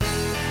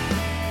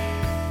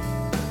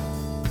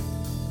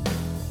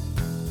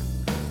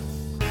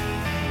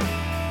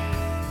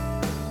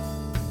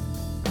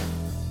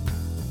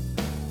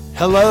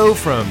Hello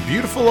from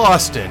beautiful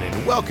Austin,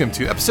 and welcome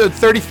to episode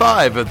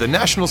 35 of the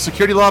National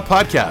Security Law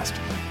Podcast,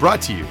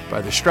 brought to you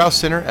by the Strauss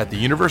Center at the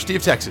University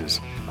of Texas.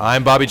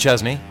 I'm Bobby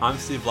Chesney. I'm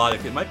Steve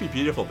Vladeck. It might be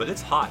beautiful, but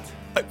it's hot.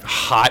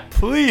 Hot,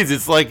 please.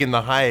 It's like in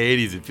the high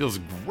 80s. It feels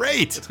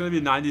great. It's going to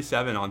be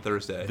 97 on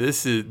Thursday.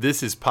 This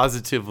is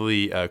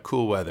positively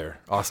cool weather,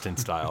 Austin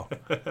style.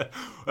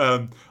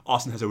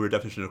 Austin has a weird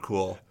definition of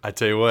cool. I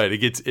tell you what, it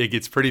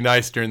gets pretty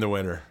nice during the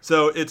winter.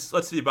 So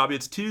let's see, Bobby,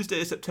 it's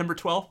Tuesday, September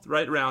 12th,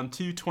 right around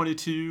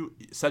 2:22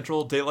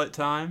 Central Daylight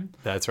Time.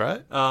 That's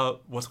right.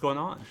 What's going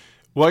on?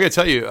 Well, I got to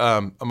tell you,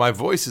 my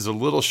voice is a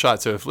little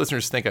shot, so if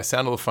listeners think I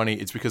sound a little funny,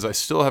 it's because I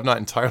still have not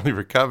entirely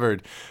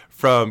recovered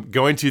from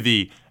going to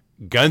the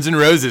Guns N'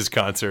 Roses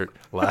concert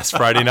last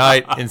Friday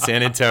night in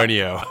San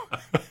Antonio.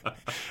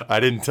 I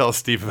didn't tell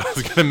Steve if I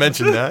was going to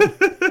mention that.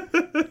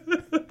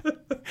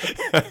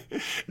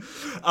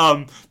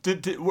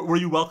 Were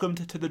you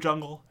welcomed to the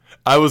jungle?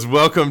 I was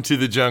welcomed to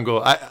the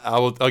jungle.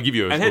 I'll give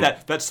you a... And hey,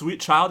 that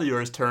sweet child of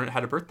yours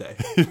had a birthday.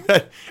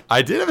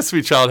 I did have a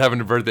sweet child having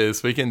a birthday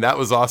this weekend. That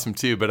was awesome,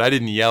 too. But I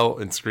didn't yell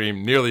and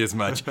scream nearly as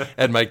much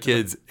at my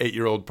kid's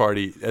 8-year-old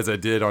party as I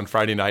did on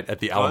Friday night at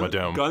the Alamo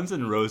Dome. Guns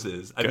N'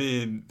 Roses. I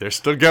mean... They're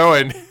still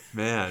going.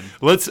 Man.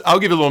 I'll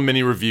give a little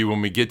mini review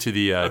when we get to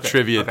the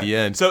trivia at the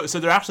end. So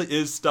there actually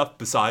is stuff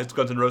besides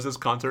Guns N' Roses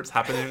concerts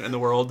happening in the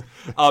world.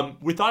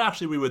 We thought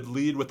actually we would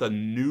lead with a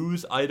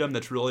news item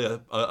that's really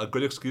a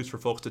good excuse for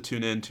folks to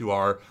tune in to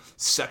our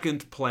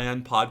second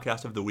planned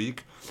podcast of the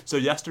week. So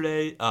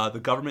yesterday, the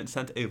government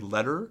sent a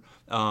letter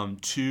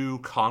to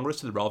Congress,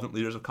 to the relevant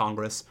leaders of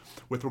Congress,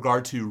 with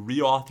regard to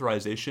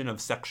reauthorization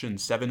of Section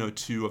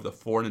 702 of the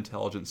Foreign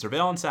Intelligence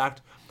Surveillance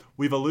Act.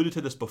 We've alluded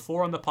to this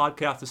before on the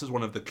podcast. This is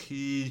one of the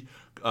key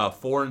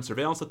foreign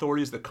surveillance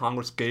authorities that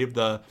Congress gave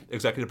the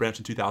executive branch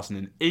in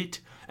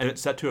 2008, and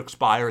it's set to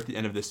expire at the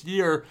end of this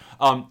year.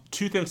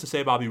 Two things to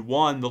say, Bobby.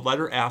 One, the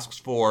letter asks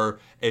for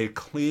a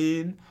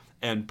clean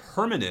and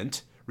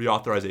permanent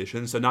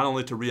reauthorization, so not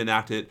only to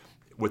reenact it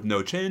with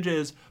no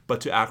changes, but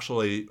to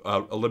actually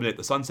eliminate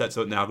the sunset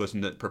so it now goes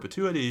into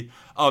perpetuity.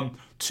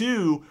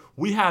 Two,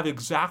 we have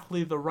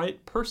exactly the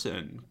right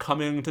person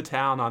coming to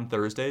town on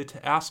Thursday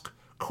to ask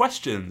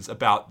questions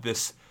about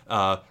this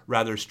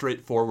rather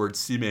straightforward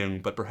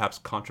seeming but perhaps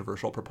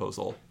controversial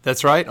proposal.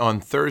 That's right. On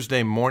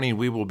Thursday morning,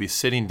 we will be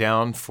sitting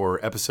down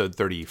for episode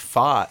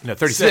 36 of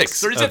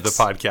the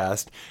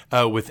podcast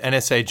with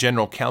NSA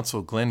General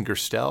Counsel Glenn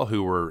Gerstel,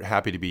 who we're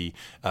happy to be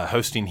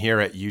hosting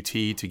here at UT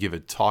to give a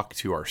talk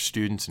to our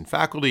students and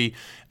faculty.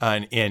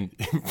 And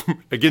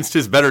against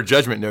his better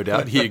judgment, no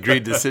doubt, he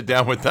agreed to sit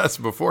down with us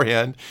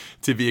beforehand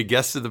to be a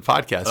guest of the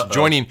podcast,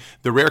 joining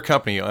the rare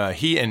company,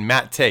 he and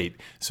Matt Tate,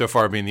 so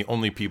far being the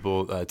only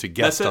people to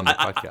guest on the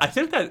podcast. I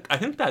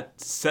think that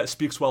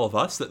speaks well of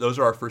us, that those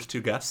are our first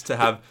two guests, to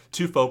have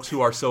two folks who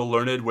are so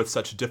learned with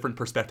such different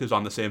perspectives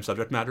on the same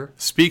subject matter.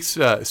 Speaks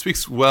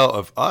well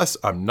of us.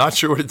 I'm not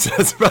sure what it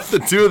says about the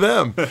two of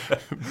them,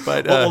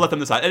 but we'll let them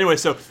decide. Anyway,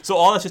 so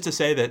all that's just to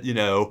say that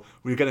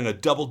we're getting a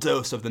double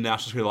dose of the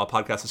National Security Law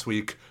Podcast this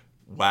week.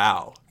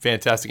 Wow.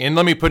 Fantastic. And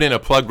let me put in a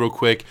plug real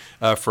quick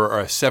for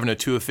our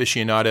 702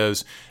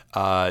 aficionados.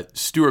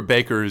 Stuart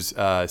Baker's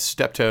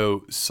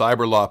Steptoe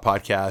Cyber Law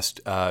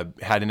podcast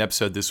had an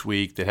episode this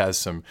week that has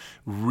some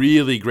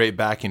really great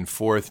back and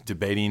forth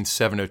debating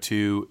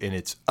 702 in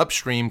its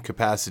upstream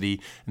capacity,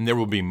 and there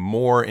will be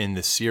more in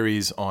the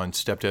series on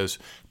Steptoe's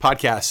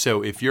podcast.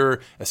 So if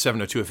you're a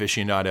 702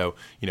 aficionado,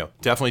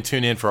 definitely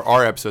tune in for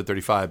our episode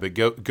 35,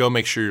 but go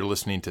make sure you're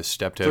listening to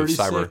Steptoe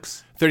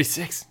Cyber.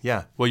 36,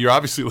 yeah. Well, you're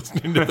obviously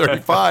listening to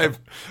 35.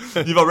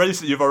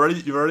 You've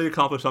already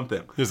accomplished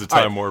something. There's a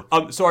time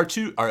warp. So our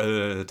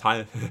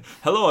time.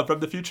 Hello, I'm from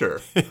the future.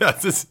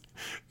 Yes,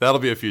 that'll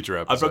be a future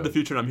episode. I'm from the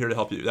future, and I'm here to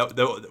help you.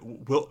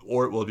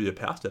 Or it will be a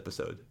past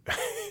episode.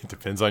 It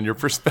depends on your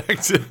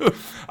perspective.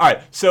 All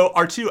right. So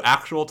our two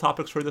actual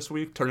topics for this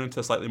week, turning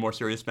to slightly more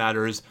serious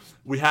matters.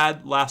 We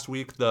had last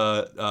week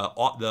the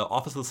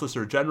Office of the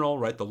Solicitor General,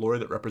 right, the lawyer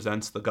that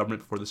represents the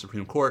government before the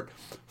Supreme Court,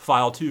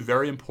 filed two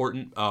very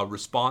important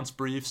response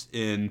briefs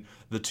in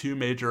the two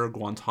major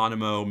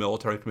Guantanamo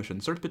Military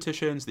Commission cert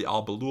petitions, the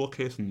Bahlul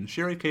case and the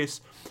Nashiri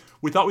case.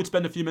 We thought we'd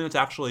spend a few minutes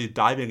actually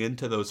diving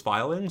into those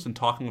filings and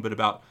talking a bit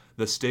about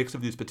the stakes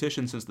of these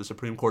petitions, since the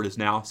Supreme Court is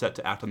now set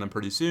to act on them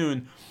pretty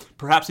soon.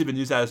 Perhaps even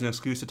use that as an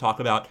excuse to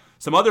talk about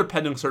some other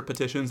pending cert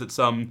petitions that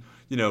some,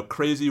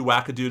 crazy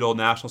wackadoodle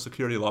national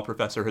security law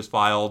professor has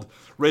filed,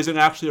 raising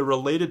actually a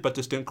related but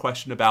distinct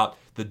question about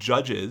the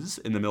judges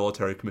in the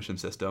military commission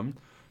system.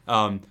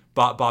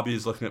 Bobby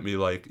is looking at me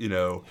like,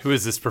 who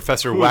is this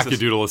Professor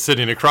Wackadoodle is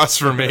sitting across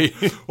from me?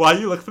 Why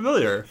you look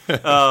familiar?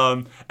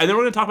 And then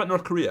we're going to talk about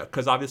North Korea,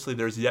 because obviously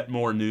there's yet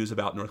more news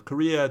about North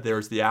Korea.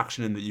 There's the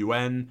action in the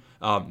UN.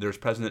 There's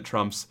President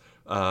Trump's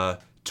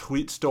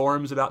tweet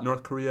storms about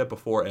North Korea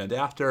before and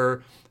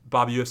after.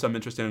 Bob, you have some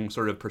interesting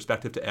sort of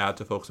perspective to add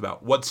to folks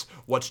about what's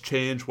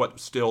changed,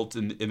 what's still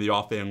in the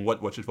offing,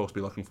 what should folks be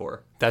looking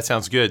for? That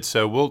sounds good.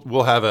 So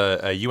we'll have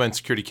a UN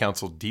Security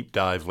Council deep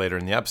dive later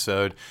in the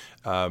episode.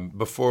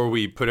 Before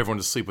we put everyone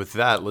to sleep with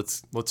that,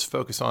 let's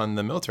focus on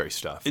the military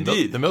stuff.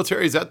 Indeed, the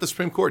military is at the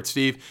Supreme Court.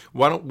 Steve,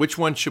 which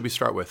one should we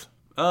start with?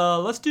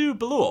 Let's do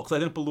Bahlul, because I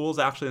think Bahlul is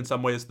actually in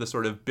some ways the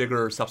sort of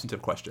bigger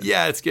substantive question.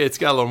 Yeah, it's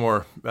got a little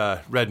more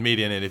red meat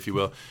in it, if you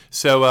will.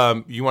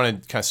 So you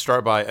want to kind of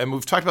start by, and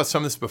we've talked about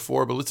some of this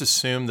before, but let's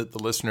assume that the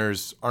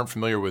listeners aren't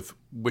familiar with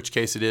which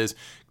case it is.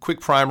 Quick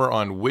primer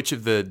on which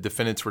of the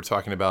defendants we're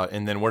talking about,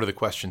 and then what are the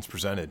questions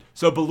presented?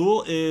 So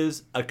Bahlul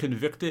is a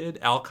convicted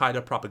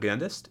al-Qaeda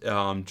propagandist.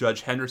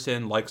 Judge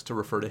Henderson likes to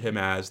refer to him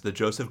as the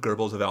Joseph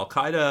Goebbels of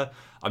al-Qaeda.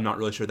 I'm not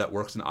really sure that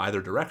works in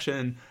either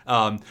direction.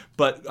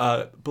 But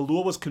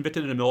Bahlul was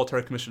convicted in a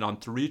military commission on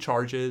 3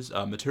 charges: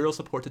 material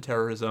support to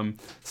terrorism,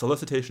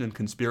 solicitation, and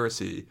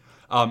conspiracy.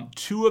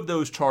 2 of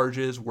those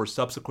charges were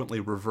subsequently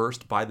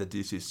reversed by the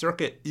D.C.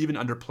 Circuit, even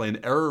under plain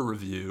error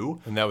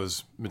review. And that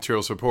was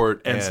material support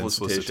and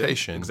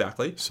solicitation.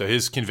 Exactly. So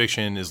his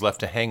conviction is left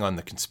to hang on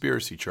the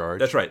conspiracy charge.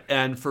 That's right.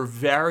 And for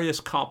various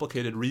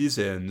complicated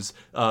reasons,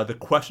 the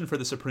question for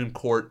the Supreme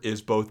Court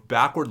is both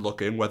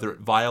backward-looking, whether it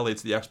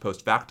violates the ex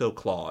post facto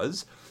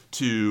clause,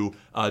 to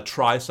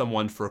try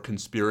someone for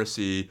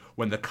conspiracy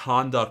when the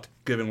conduct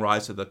giving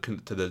rise to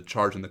the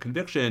charge and the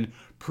conviction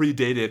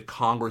predated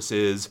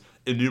Congress's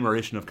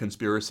enumeration of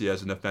conspiracy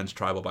as an offense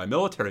triable by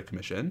military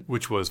commission.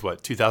 Which was,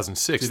 what,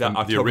 2006? The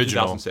October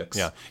original. 2006.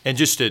 Yeah. And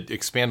just to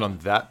expand on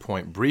that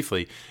point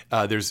briefly,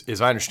 there's,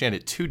 as I understand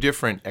it, 2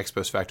 different ex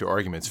post facto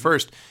arguments.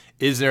 First,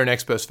 is there an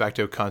ex post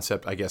facto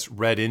concept, I guess,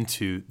 read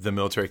into the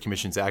Military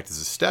Commissions Act as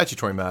a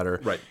statutory matter?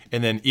 Right.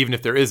 And then even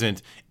if there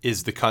isn't,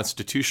 is the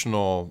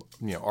constitutional,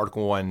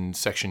 Article 1,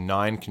 Section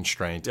 9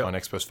 constraint on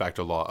ex post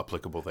facto law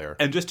applicable there?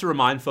 And just to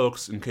remind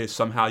folks, in case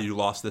somehow you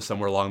lost this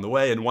somewhere along the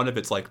way, in one of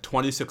its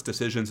 26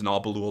 decisions in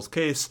Bahlul's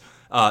case,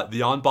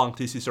 the en banc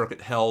D.C.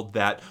 Circuit held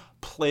that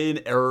plain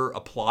error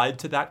applied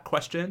to that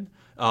question.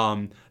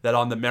 That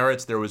on the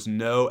merits there was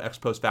no ex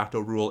post facto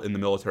rule in the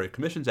Military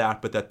Commissions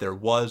Act, but that there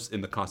was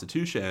in the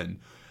Constitution,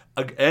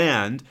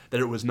 and that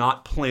it was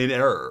not plain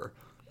error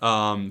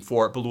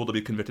for Bahlul to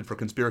be convicted for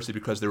conspiracy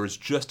because there was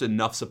just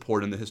enough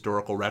support in the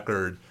historical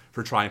record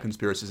for trying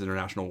conspiracy as an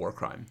international war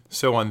crime.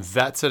 So on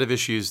that set of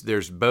issues,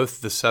 there's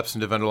both the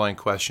substantive underlying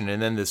question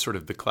and then this sort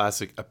of the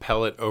classic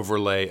appellate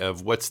overlay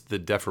of what's the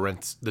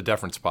deference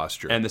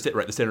posture. And the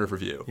standard of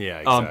review. Yeah,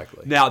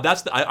 exactly. Now,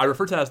 that's I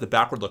refer to that as the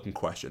backward-looking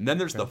question. Then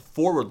there's the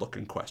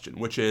forward-looking question,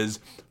 which is,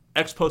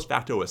 ex post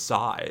facto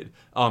aside,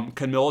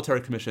 can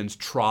military commissions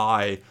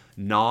try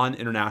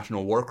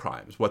non-international war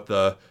crimes, what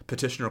the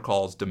petitioner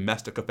calls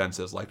domestic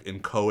offenses like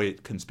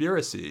inchoate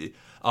conspiracy,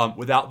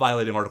 without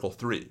violating Article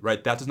 3,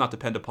 right? That does not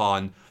depend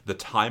upon the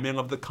timing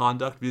of the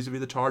conduct vis-a-vis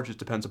the charge. It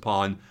depends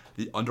upon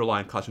the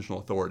underlying constitutional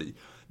authority.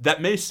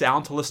 That may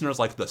sound to listeners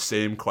like the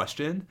same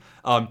question.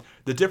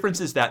 The difference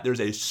is that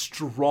there's a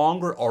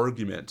stronger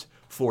argument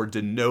for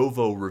de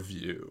novo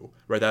review,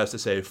 right? That is to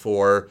say,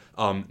 for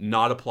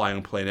not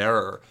applying plain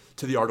error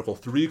to the Article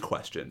 3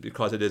 question,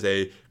 because it is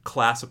a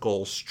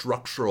classical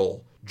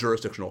structural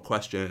jurisdictional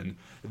question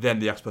than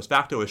the ex post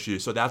facto issue.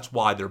 So that's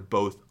why they're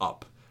both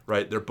up,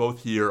 right? They're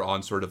both here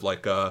on sort of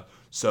like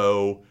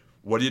so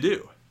what do you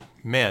do?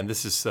 Man,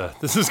 this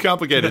is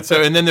complicated.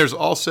 So, and then there's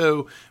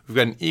also, we've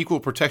got an equal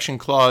protection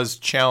clause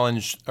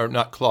challenge, or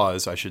not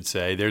clause, I should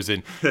say. There's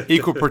an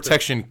equal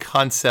protection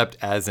concept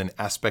as an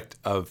aspect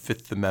of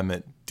Fifth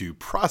Amendment due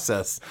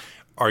process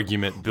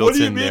argument built in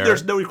there. What do you mean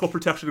there's no equal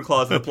protection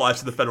clause that applies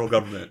to the federal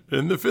government?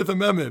 In the Fifth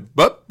Amendment,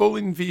 but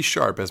Bowling v.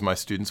 Sharp, as my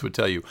students would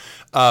tell you.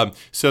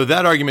 So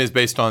that argument is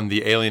based on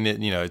the alien,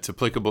 it's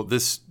applicable,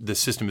 this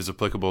system is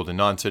applicable to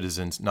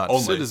non-citizens, not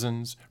only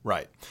citizens.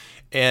 Right.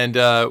 And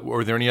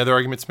were there any other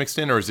arguments mixed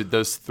in, or is it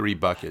those 3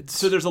 buckets?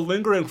 So there's a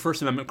lingering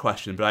First Amendment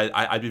question, but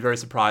I'd be very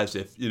surprised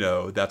if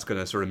that's going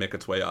to sort of make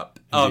its way up.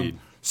 Indeed.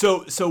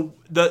 So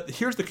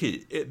here's the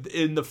key.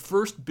 In the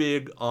first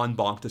big en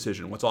banc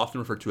decision, what's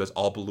often referred to as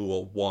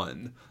Bahlul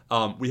 1,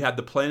 we had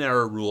the plain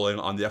error ruling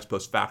on the ex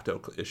post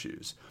facto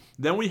issues.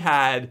 Then we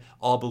had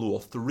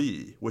Bahlul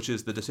 3, which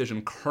is the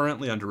decision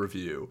currently under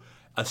review,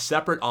 a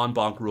separate en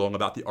banc ruling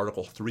about the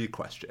Article 3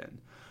 question.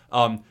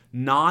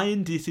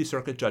 9 D.C.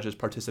 Circuit judges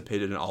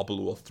participated in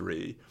Bahlul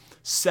 3.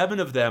 7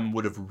 of them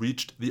would have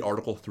reached the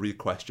Article 3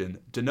 question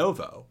de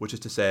novo, which is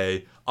to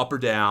say, up or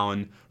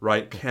down,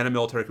 right? Can a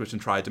military commission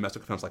try a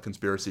domestic offense like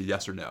conspiracy,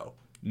 yes or no?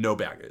 No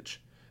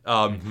baggage.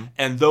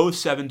 And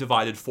those 7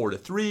 divided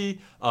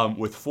 4-3,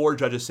 with 4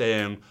 judges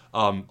saying,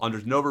 under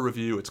de novo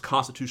review, it's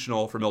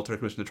constitutional for a military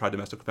commission to try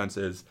domestic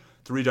offenses,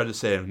 3 judges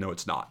saying, no,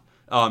 it's not.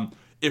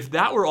 If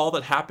that were all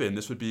that happened,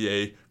 this would be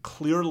a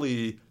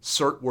clearly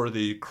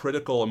cert-worthy,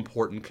 critical,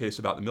 important case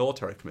about the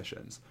military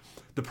commissions.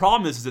 The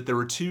problem is that there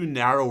were 2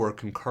 narrower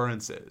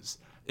concurrences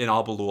in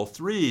Bahlul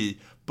 3,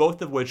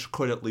 both of which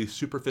could at least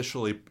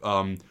superficially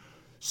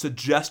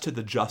suggest to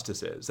the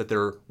justices that there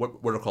are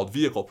what are called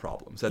vehicle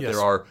problems, that Yes.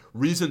 there are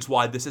reasons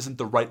why this isn't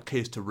the right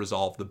case to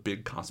resolve the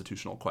big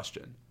constitutional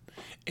question.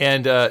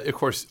 And, of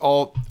course,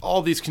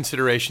 all these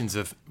considerations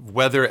of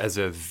whether as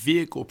a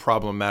vehicle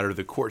problem matter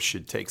the court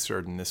should take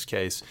cert in this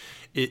case,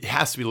 it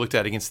has to be looked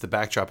at against the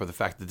backdrop of the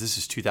fact that this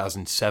is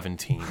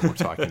 2017 we're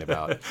talking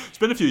about. It's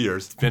been a few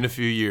years. It's been a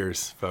few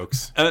years,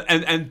 folks.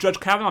 And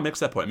Judge Kavanaugh makes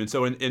that point. I mean,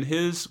 so in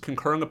his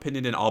concurring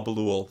opinion in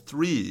Bahlul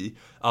 3,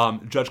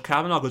 Judge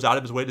Kavanaugh goes out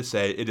of his way to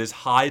say it is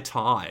high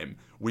time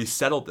we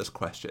settled this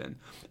question.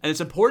 And it's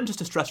important just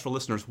to stress for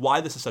listeners why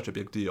this is such a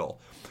big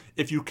deal.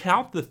 If you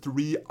count the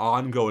 3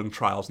 ongoing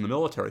trials in the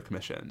military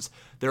commissions,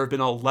 there have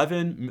been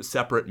 11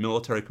 separate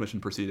military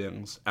commission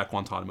proceedings at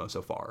Guantanamo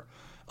so far.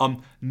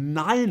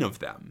 9 of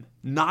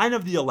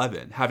the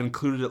 11 have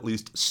included at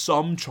least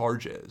some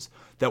charges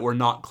that were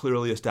not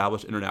clearly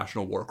established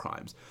international war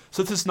crimes.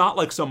 So this is not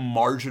like some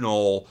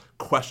marginal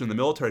question in the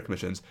military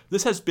commissions.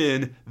 This has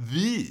been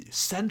the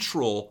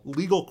central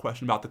legal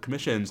question about the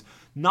commissions,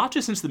 not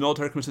just since the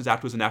Military Commissions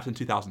Act was enacted in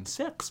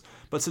 2006,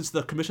 but since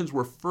the commissions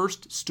were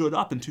first stood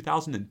up in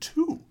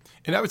 2002.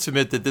 And I would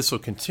submit that this will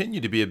continue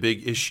to be a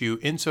big issue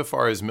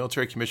insofar as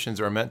military commissions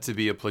are meant to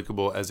be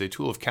applicable as a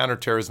tool of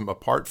counterterrorism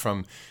apart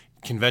from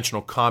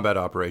conventional combat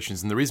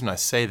operations. And the reason I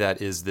say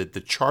that is that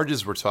the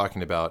charges we're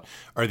talking about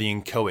are the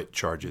inchoate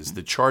charges,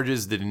 the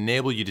charges that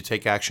enable you to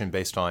take action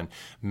based on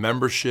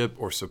membership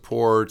or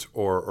support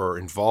or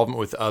involvement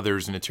with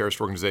others in a terrorist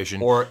organization.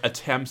 Or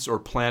attempts or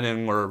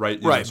planning or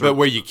but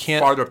where you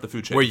can't farther up the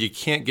food chain. Where you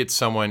can't get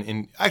someone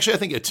in. Actually, I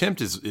think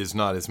attempt is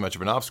not as much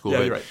of an obstacle. Yeah,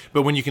 but, you're right.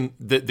 But when you can,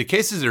 the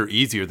cases that are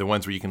easier, the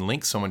ones where you can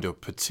link someone to a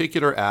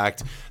particular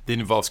act that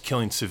involves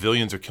killing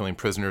civilians or killing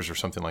prisoners or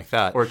something like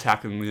that. Or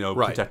attacking,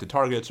 protected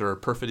targets or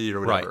perfidy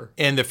or whatever. Right.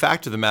 And the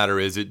fact of the matter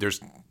is that there's,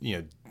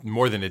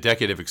 more than a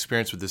decade of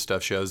experience with this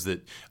stuff shows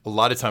that a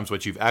lot of times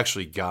what you've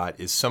actually got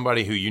is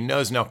somebody who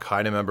is an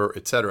Al-Qaeda member,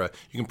 et cetera.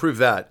 You can prove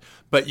that,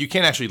 but you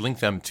can't actually link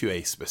them to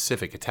a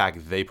specific attack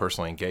they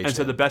personally engaged in. And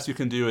so the best you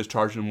can do is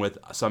charge them with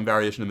some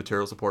variation of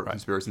material support,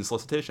 conspiracy, and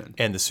solicitation.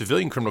 And the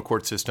civilian criminal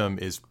court system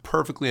is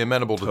perfectly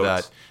amenable to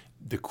that.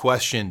 The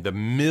question, the $1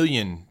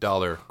 million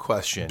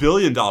question. $1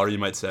 billion, you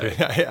might say.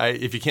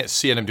 If you can't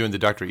see it, I'm doing the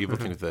Dr. Evil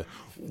thing with the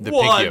 $1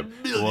 pinky up.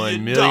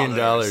 $1 million.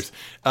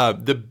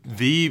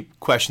 The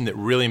question that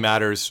really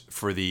matters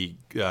for the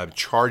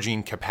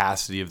charging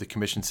capacity of the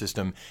commission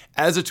system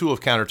as a tool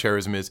of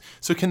counterterrorism is,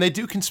 so can they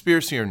do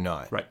conspiracy or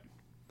not? Right.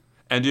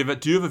 And do you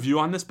have a view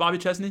on this, Bobby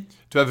Chesney?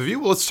 Do I have a view?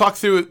 Well, let's talk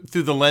through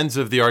the lens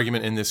of the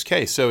argument in this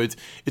case. So it's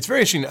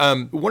very interesting.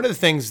 One of the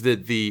things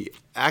that the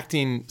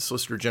acting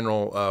Solicitor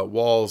General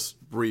Wall's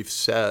brief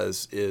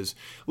says is,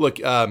 look,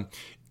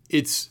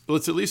 let's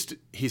at least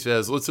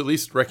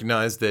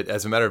recognize that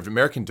as a matter of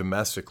American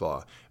domestic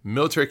law,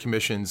 military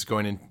commissions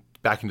going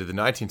back into the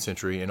 19th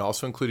century and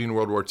also including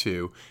World War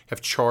II have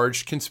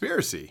charged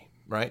conspiracy,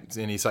 right?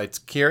 And he cites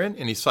Kieran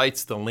and he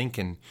cites the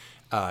Lincoln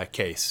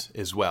case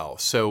as well.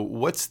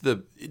 So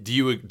do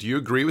you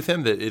agree with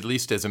him that at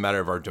least as a matter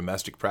of our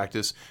domestic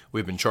practice,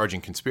 we've been charging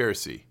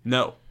conspiracy?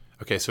 No.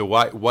 Okay, so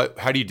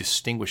how do you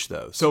distinguish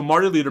those? So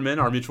Marty Lederman,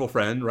 our mutual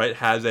friend, right,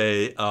 has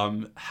a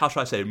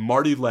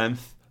Marty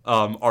length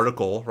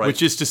article, right?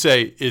 Which is to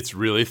say, it's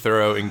really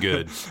thorough and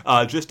good.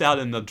 Just out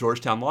in the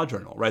Georgetown Law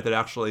Journal, right, that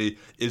actually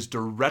is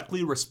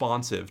directly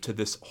responsive to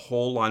this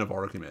whole line of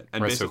argument.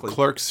 And basically, so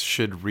clerks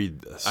should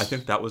read this. I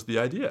think that was the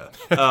idea.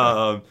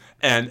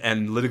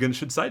 And litigants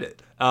should cite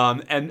it.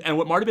 And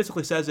what Marty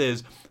basically says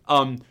is,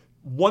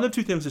 one of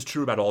two things is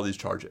true about all these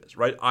charges,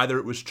 right? Either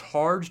it was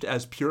charged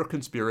as pure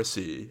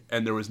conspiracy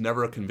and there was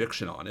never a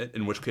conviction on it,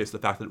 in which case the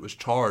fact that it was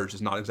charged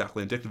is not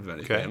exactly indicative of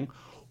anything. Okay.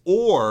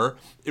 Or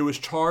it was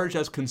charged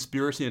as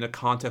conspiracy in a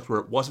context where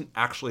it wasn't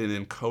actually an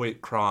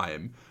inchoate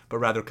crime, but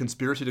rather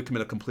conspiracy to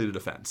commit a completed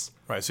offense.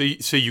 Right.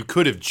 So you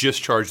could have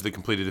just charged the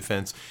completed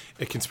offense.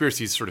 A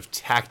conspiracy is sort of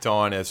tacked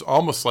on as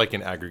almost like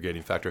an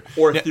aggregating factor.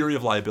 Or a theory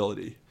of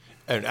liability.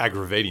 An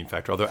aggravating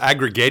factor, although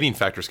aggregating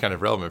factor is kind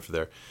of relevant for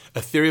there.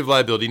 A theory of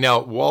liability. Now,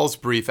 Wall's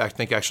brief, I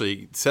think,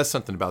 actually says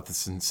something about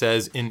this and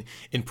says, in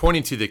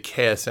pointing to the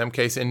KSM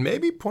case, and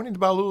maybe pointing to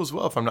Bahlul as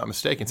well, if I'm not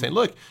mistaken, saying,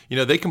 look,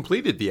 they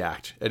completed the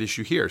act at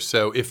issue here.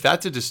 So if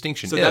that's a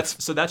distinction, that's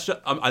just,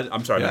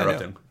 I'm sorry, I'm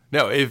interrupting.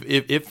 No,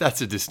 if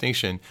that's a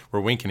distinction, we're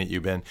winking at you,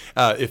 Ben.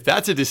 If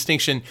that's a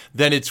distinction,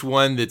 then it's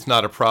one that's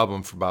not a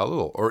problem for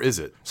Bahlul, or is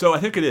it? So I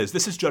think it is.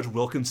 This is Judge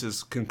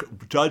Wilkins'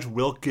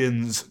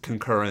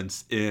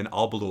 concurrence in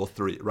Bahlul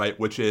 3, right?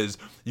 Which is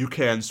you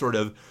can sort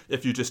of,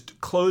 if you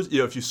just close,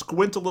 if you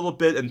squint a little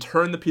bit and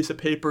turn the piece of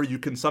paper, you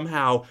can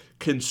somehow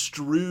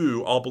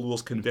construe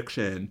Bahlul's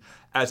conviction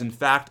as in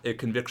fact a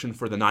conviction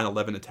for the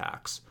 9/11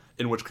 attacks,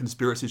 in which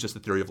conspiracy is just a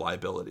theory of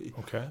liability.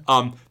 Okay.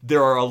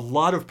 There are a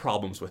lot of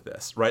problems with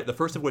this, right? The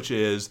first of which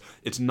is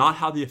it's not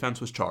how the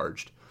offense was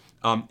charged.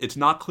 It's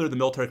not clear the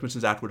Military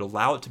Commissions Act would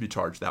allow it to be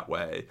charged that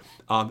way.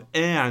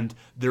 And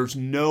there's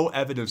no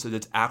evidence that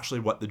it's actually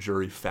what the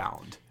jury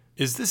found.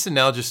 Is this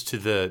analogous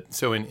to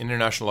so in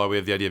international law, we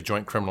have the idea of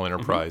joint criminal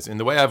enterprise. And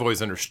the way I've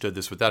always understood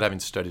this, without having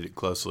studied it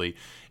closely,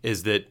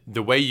 is that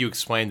the way you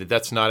explain that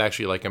that's not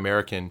actually like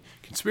American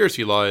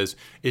conspiracy law is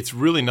it's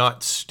really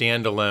not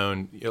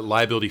standalone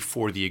liability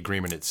for the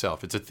agreement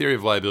itself. It's a theory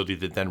of liability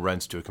that then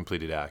runs to a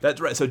completed act.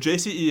 That's right. So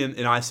JCE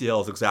in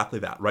ICL is exactly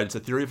that, right? It's a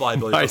theory of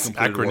liability. Nice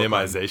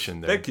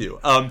acronymization there. Thank you.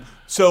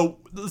 So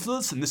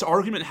listen, this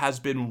argument has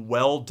been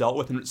well dealt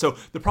with. And so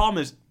the problem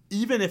is,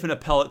 even if an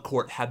appellate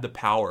court had the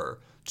power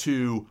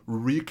to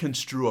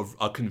reconstrue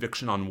a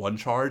conviction on one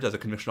charge as a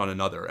conviction on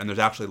another, and there's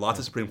actually lots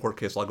of Supreme Court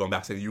case law going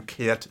back saying you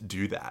can't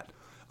do that.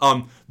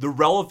 The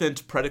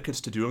relevant predicates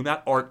to doing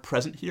that aren't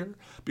present here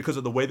because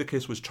of the way the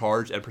case was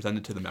charged and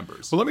presented to the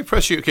members. Well, let me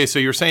press you. Okay, so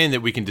you're saying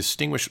that we can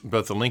distinguish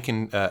both the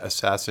Lincoln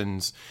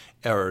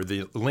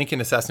the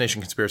Lincoln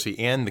assassination conspiracy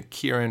and the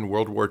Kieran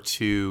World War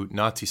II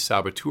Nazi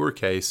saboteur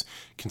case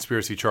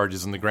conspiracy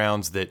charges on the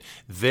grounds that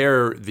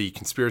the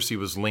conspiracy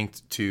was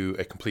linked to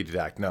a completed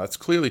act. Now, it's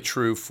clearly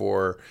true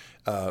for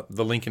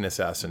the Lincoln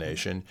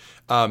assassination.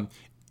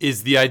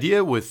 Is the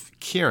idea with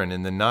Kieran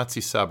and the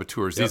Nazi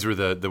saboteurs, these were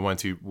the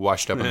ones who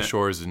washed up on the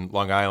shores in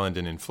Long Island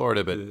and in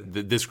Florida,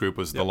 but this group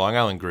was the Long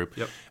Island group,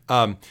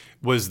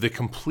 was the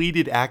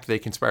completed act they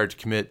conspired to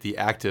commit the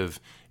act of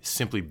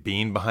simply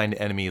being behind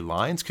enemy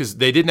lines? Because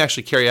they didn't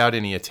actually carry out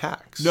any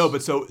attacks. No,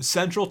 but so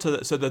central to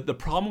the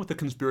problem with the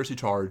conspiracy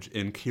charge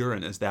in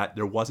Kieran is that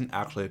there wasn't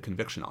actually a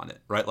conviction on it,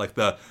 right? Like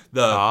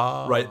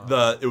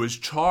it was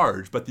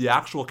charged, but the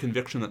actual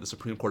conviction that the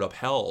Supreme Court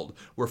upheld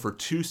were for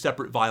two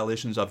separate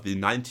violations of the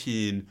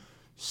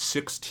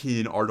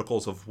 1916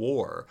 Articles of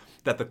War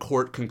that the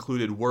court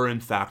concluded were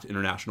in fact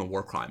international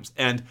war crimes.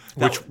 And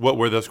what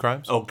were those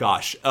crimes? Oh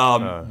gosh,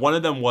 one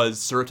of them was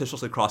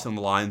surreptitiously crossing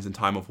the lines in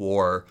time of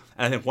war,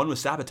 and I think one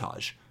was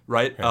sabotage.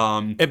 Right,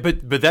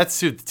 but that's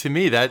to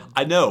me that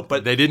I know,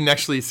 but they didn't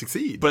actually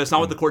succeed. But it's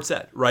not what the court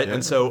said, right? Yeah.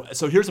 And so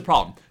here's the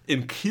problem: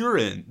 in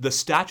Kieran, the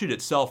statute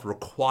itself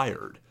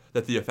required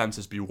that the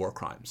offenses be war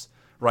crimes.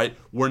 Right?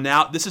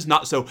 This is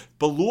not so.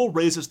 Bahlul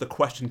raises the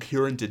question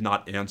Kieran did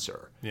not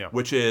answer,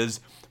 which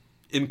is,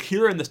 in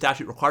Kieran, the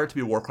statute required it to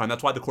be a war crime.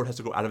 That's why the court has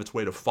to go out of its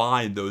way to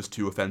find those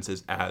two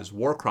offenses as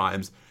war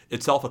crimes.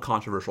 Itself a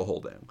controversial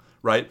holding,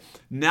 right?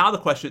 Now the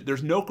question,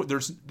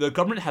 the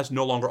government has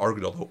no longer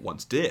argued, although it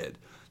once did,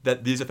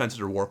 that these offenses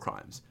are war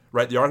crimes,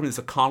 right? The argument is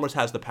that Congress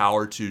has the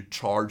power to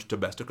charge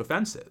domestic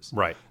offenses.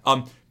 Right.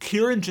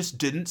 Kieran just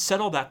didn't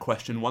settle that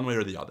question one way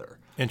or the other.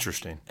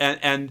 Interesting.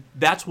 And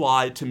that's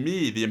why, to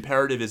me, the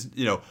imperative is,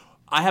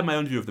 I have my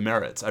own view of the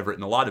merits. I've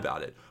written a lot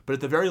about it. But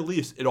at the very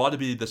least, it ought to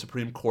be the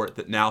Supreme Court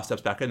that now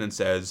steps back in and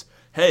says,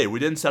 hey, we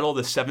didn't settle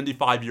this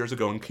 75 years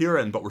ago in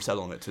Kieran, but we're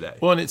settling it today.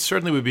 Well, and it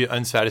certainly would be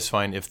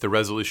unsatisfying if the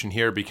resolution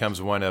here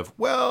becomes one of,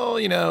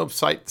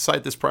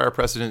 cite this prior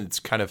precedent, it's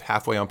kind of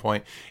halfway on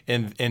point,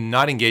 and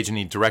not engage in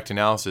any direct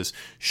analysis.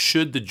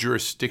 Should the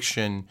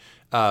jurisdiction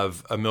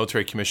of a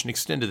military commission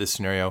extend to this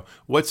scenario?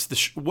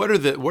 What are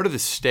the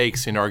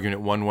stakes in arguing it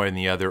one way and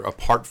the other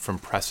apart from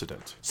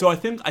precedent? So I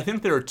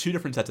think there are two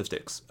different sets of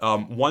stakes.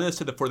 One is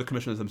for the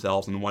commissions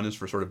themselves, and one is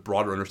for sort of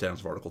broader understandings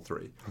of Article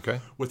 3. Okay.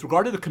 With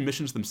regard to the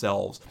commissions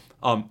themselves,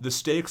 the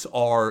stakes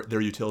are their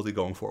utility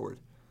going forward.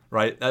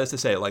 Right? That is to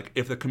say, like,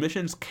 if the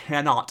commissions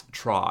cannot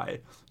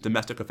try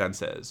domestic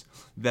offenses,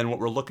 then what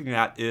we're looking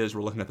at the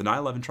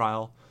 9/11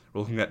 trial. We're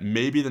looking at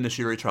maybe the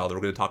Nashiri trial.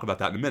 We're going to talk about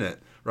that in a minute,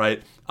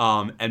 right?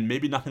 And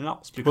maybe nothing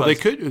else. Well, they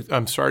could.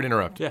 I'm sorry to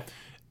interrupt. Yeah.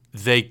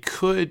 They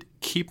could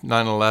keep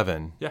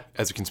 9/11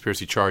 as a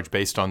conspiracy charge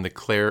based on the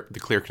clear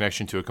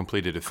connection to a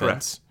completed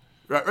offense. Correct.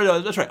 Right,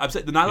 that's right. I'm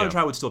saying the 9/11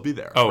 trial would still be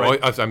there. Oh,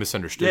 right? I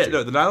misunderstood. Yeah, you.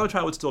 no, the 9/11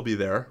 trial would still be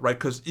there, right?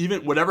 Because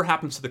even whatever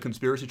happens to the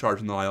conspiracy charge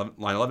in the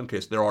 9/11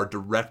 case, there are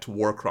direct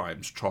war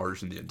crimes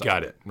charged in the indictment.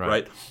 Got it.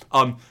 Right.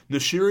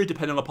 Nashiri,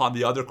 depending upon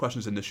the other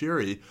questions in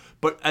Nashiri,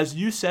 but as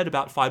you said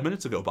about 5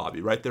 minutes ago,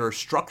 Bobby, right? There are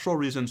structural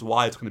reasons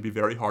why it's going to be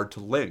very hard to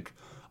link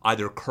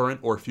either current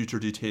or future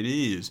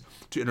detainees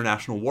to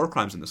international war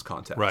crimes in this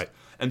context. Right.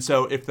 And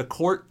so if the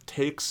court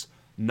takes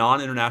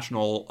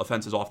non-international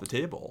offenses off the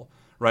table,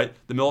 right,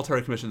 the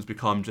military commissions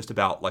become just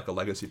about like a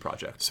legacy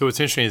project. So what's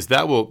interesting is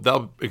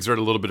that'll exert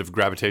a little bit of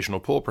gravitational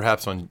pull,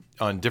 perhaps on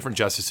different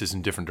justices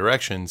in different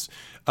directions.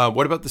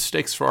 What about the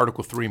stakes for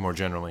Article 3 more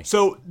generally?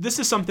 So this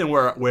is something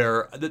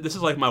where this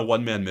is like my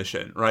one-man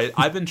mission, right?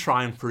 I've been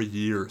trying for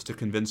years to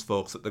convince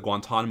folks that the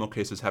Guantanamo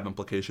cases have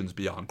implications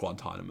beyond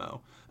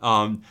Guantanamo.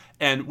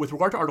 And with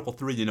regard to Article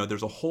 3,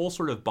 there's a whole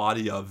sort of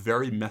body of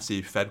very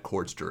messy Fed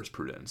courts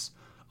jurisprudence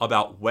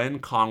about when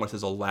Congress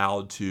is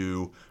allowed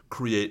to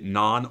create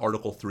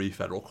non-Article 3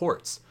 federal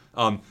courts.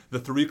 The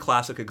three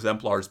classic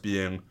exemplars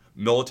being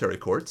military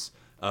courts,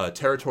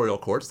 territorial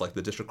courts like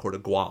the District Court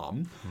of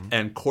Guam,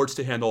 and courts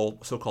to handle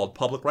so-called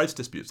public rights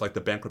disputes like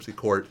the Bankruptcy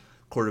Court,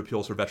 Court of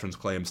Appeals for Veterans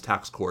Claims,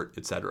 Tax Court,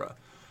 etc.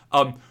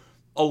 A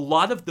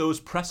lot of those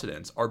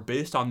precedents are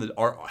based on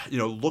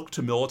look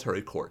to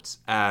military courts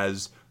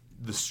as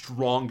the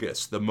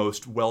strongest, the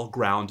most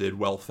well-grounded,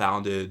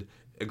 well-founded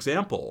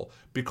example,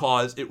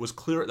 because it was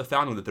clear at the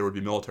founding that there would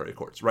be military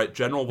courts, right?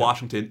 General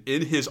Washington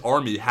in his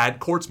army had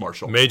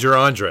courts-martial. Major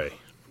Andre.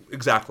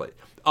 Exactly.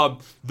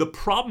 The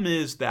problem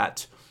is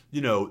that,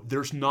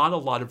 there's not a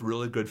lot of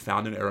really good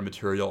founding era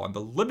material on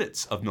the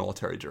limits of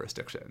military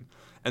jurisdiction.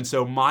 And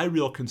so my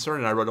real concern,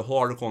 and I wrote a whole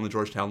article in the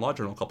Georgetown Law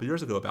Journal a couple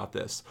years ago about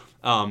this,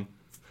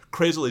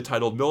 crazily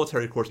titled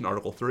Military Courts in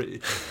Article 3,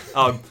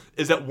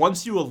 is that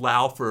once you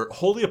allow for,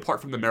 wholly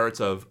apart from the merits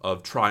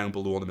of trying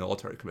Bahlul and the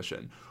Military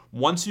Commission,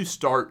 once you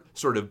start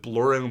sort of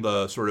blurring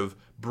the sort of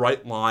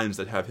bright lines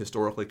that have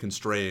historically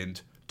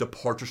constrained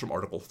departures from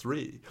Article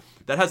 3,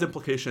 that has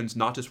implications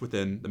not just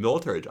within the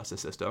military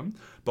justice system,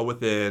 but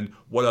within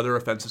what other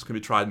offenses can be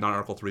tried in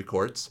non-Article 3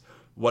 courts,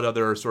 what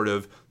other sort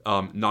of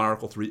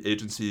non-Article 3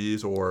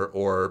 agencies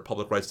or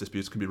public rights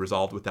disputes can be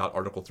resolved without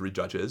Article 3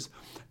 judges.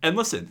 And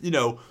listen,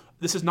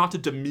 this is not to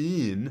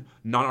demean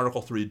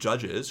non-Article 3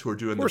 judges who are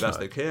doing the best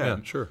they can.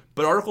 Yeah, sure.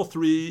 But Article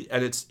 3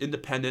 and its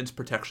independence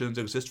protections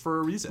exist for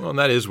a reason. Well, and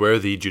that is where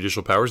the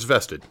judicial power is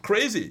vested.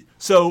 Crazy.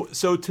 So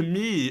to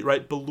me,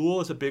 right,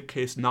 Bahlul is a big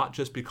case not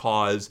just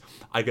because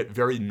I get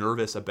very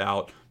nervous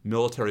about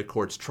military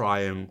courts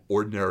trying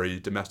ordinary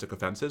domestic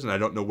offenses, and I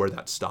don't know where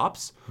that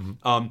stops,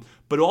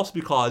 but also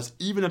because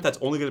even if that's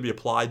only going to be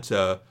applied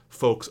to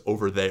folks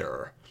over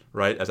there,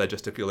 right, as I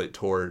gesticulate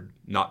toward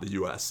not the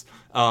U.S.,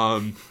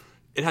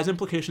 it has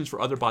implications for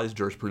other bodies of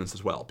jurisprudence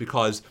as well,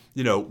 because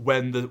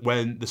when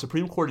the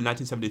Supreme Court in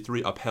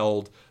 1973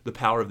 upheld the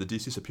power of the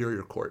D.C.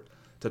 Superior Court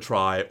to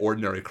try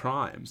ordinary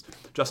crimes,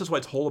 Justice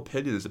White's whole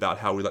opinion is about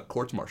how we let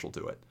courts-martial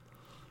do it.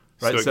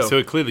 Right? So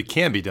it clearly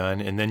can be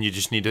done, and then you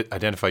just need to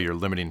identify your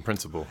limiting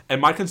principle.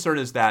 And my concern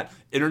is that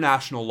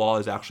international law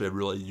is actually a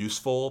really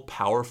useful,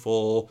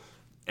 powerful,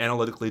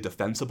 analytically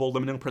defensible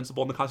limiting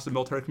principle in the context of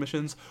military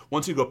commissions.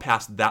 Once you go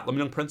past that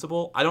limiting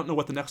principle, I don't know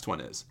what the next one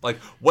is. Like,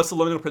 what's the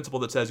limiting principle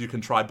that says you can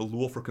try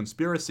Bahlul for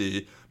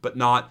conspiracy, but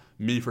not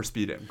me for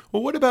speeding?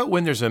 Well, what about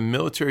when there's a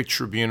military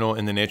tribunal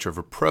in the nature of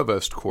a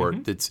provost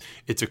court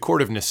it's a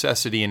court of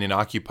necessity in an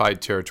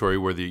occupied territory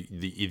where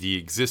the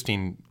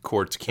existing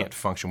courts can't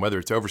function, whether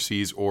it's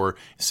overseas or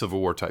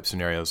Civil War type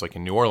scenarios like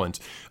in New Orleans,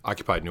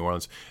 occupied New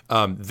Orleans.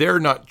 They're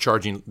not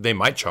charging, they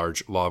might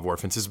charge law of war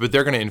offenses, but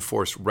they're going to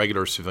enforce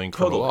regular civilian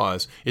criminal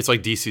laws. It's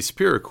like D.C.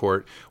 Superior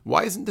Court.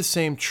 Why isn't the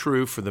same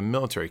true for the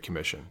military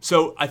commission?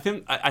 So I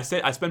think I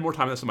spend more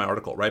time on this in my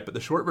article, right? But the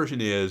short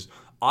version is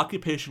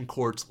occupation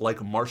courts,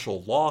 like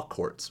martial law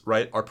courts,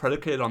 right, are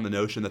predicated on the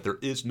notion that there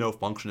is no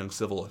functioning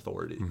civil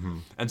authority.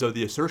 And so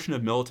the assertion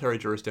of military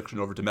jurisdiction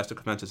over domestic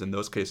offenses in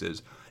those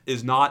cases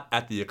is not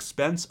at the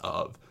expense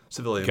of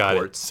civilian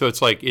courts. So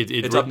it's like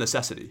it's of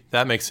necessity.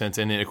 That makes sense,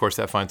 and then, of course,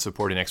 that finds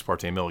support in Ex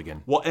parte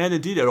Milligan. Well, and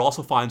indeed, it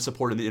also finds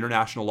support in the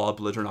international law of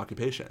belligerent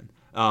occupation.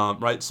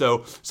 Right.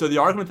 So the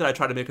argument that I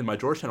try to make in my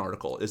Georgetown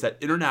article is that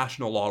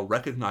international law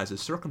recognizes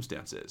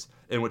circumstances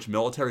in which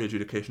military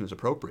adjudication is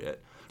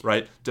appropriate.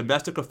 Right.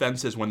 Domestic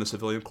offenses when the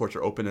civilian courts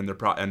are open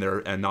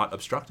and not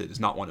obstructed is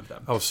not one of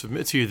them. I'll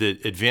submit to you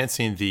that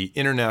advancing the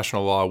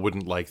international law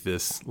wouldn't like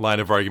this line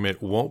of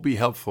argument won't be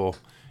helpful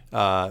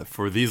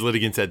for these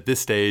litigants at this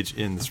stage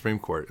in the Supreme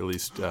Court, at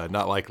least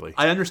not likely.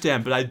 I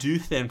understand, but I do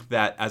think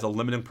that as a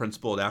limiting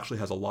principle, it actually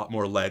has a lot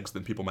more legs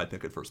than people might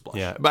think at first blush.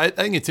 Yeah, but I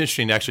think it's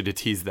interesting actually to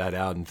tease that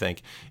out and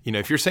think,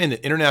 if you're saying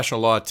that international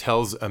law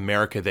tells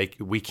America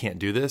we can't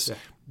do this,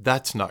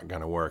 that's not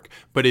going to work.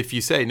 But if you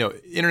say, no,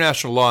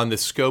 international law and the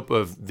scope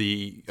of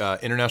the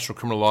international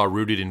criminal law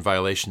rooted in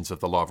violations of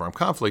the law of armed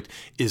conflict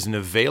is an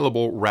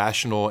available,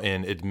 rational,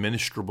 and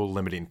administrable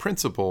limiting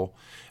principle,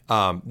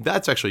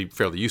 that's actually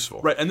fairly useful.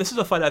 Right, and this is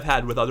a fight I've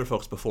had with other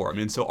folks before. I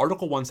mean, so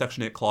Article 1,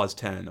 Section 8, Clause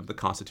 10 of the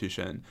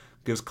Constitution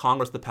gives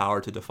Congress the power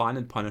to define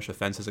and punish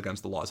offenses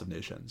against the laws of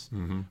nations.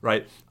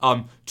 Right?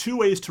 Two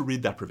ways to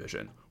read that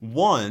provision.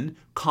 One,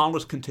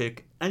 Congress can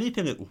take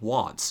anything it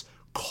wants,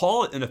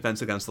 call it an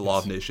offense against the law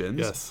of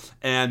nations,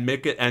 and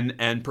make it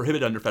and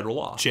prohibit it under federal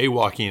law.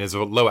 Jaywalking is a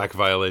LOAC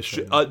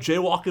violation.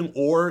 Jaywalking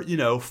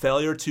or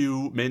failure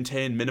to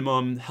maintain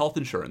minimum health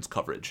insurance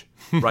coverage,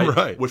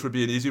 right? Which would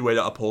be an easy way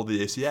to uphold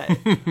the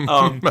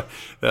ACA.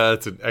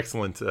 That's an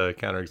excellent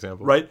counterexample.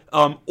 Right?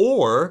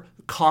 Or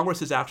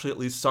Congress is actually at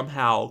least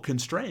somehow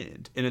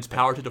constrained in its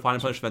power to define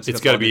and punish offenses.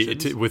 It's got to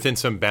be within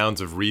some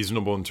bounds of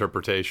reasonable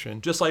interpretation.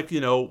 Just like,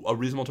 a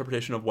reasonable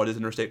interpretation of what is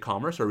interstate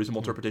commerce or a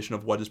reasonable interpretation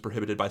of what is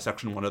prohibited by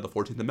Section 1 of the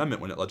 14th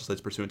Amendment when it legislates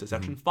pursuant to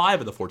Section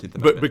 5 of the 14th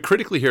Amendment. But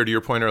critically here, to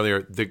your point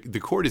earlier, the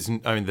court is,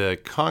 the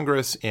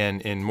Congress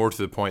and more to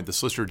the point, the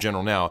Solicitor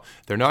General now,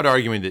 they're not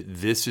arguing that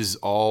this is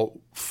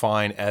all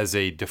fine as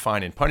a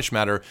define and punish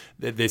matter.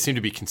 They seem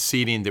to be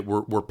conceding that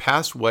we're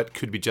past what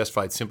could be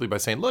justified simply by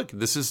saying, look,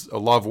 this is a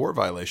law of war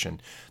violation.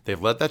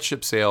 They've let that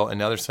ship sail, and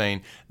now they're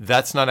saying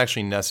that's not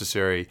actually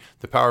necessary.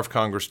 The power of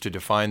Congress to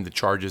define the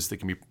charges that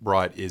can be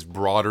brought is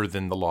broader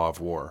than the law of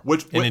war,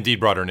 and indeed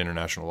broader in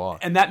international law.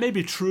 And that may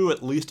be true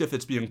at least if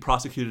it's being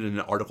prosecuted in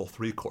an Article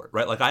 3 court,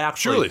 right? Like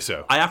surely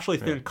so. I actually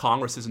think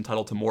Congress is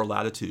entitled to more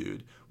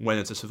latitude when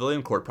it's a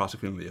civilian court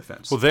prosecuting the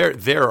offense. Well,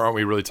 there aren't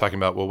we really talking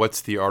about, well,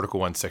 what's the Article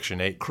 1,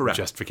 Section 8 Correct.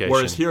 justification?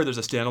 Whereas here, there's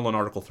a standalone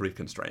Article 3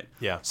 constraint.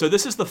 Yeah. So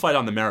this is the fight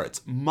on the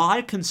merits.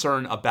 My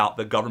concern about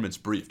the government's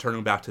brief,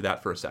 turning back to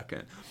that for a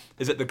second,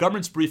 is that the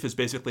government's brief is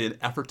basically an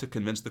effort to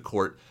convince the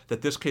court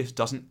that this case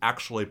doesn't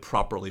actually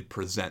properly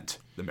present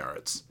the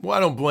merits. Well, I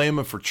don't blame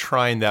them for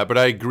trying that, but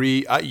I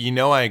agree. I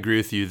agree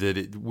with you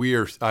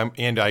that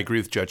I agree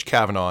with Judge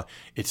Kavanaugh.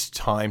 It's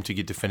time to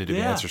get definitive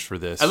answers for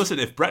this. And listen,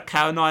 if Brett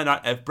Kavanaugh and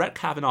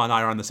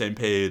I are on the same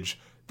page,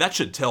 that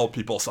should tell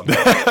people something.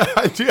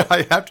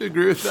 I have to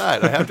agree with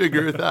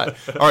that.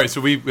 All right,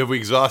 so have we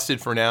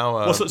exhausted for now?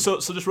 Well, so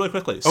just really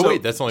quickly. Oh,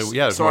 wait, that's only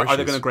So are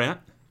they going to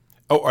grant?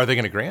 Oh, are they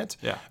going to grant?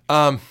 Yeah.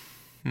 All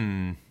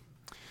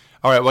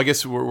right. Well, I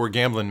guess we're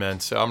gambling men,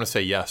 so I'm going to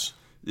say yes.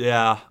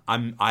 Yeah,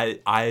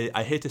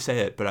 I hate to say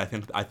it, but I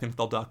think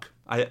they'll duck.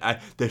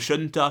 They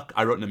shouldn't duck.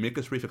 I wrote an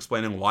amicus brief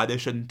explaining why they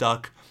shouldn't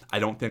duck. I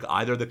don't think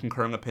either of the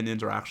concurring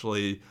opinions are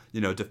actually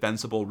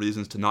defensible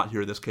reasons to not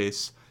hear this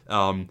case.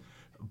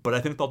 But I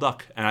think they'll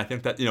duck, and I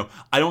think that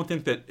I don't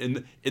think that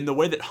in the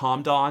way that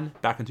Hamdan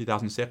back in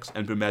 2006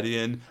 and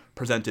Boumediene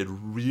presented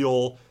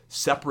real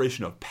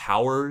separation of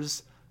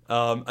powers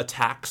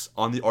attacks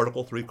on the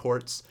Article 3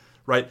 courts.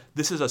 Right,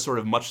 this is a sort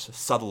of much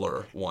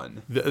subtler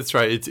one. That's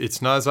right.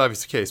 It's not as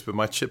obvious a case, but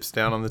my chip's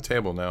down on the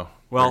table now.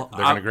 Well,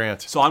 they're going to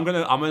grant. So I'm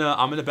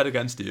gonna bet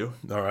against you.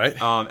 All right.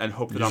 And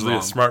hope that Usually I'm wrong.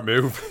 a smart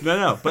move.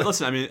 No. But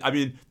listen, I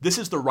mean, this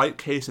is the right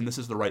case and this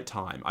is the right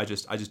time. I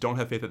just don't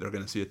have faith that they're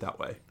going to see it that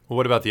way. Well,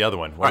 what about the other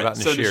one? What about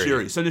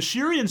Nashiri? So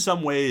Nashiri, in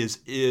some ways,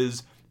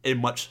 is a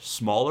much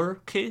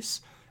smaller case,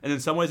 and in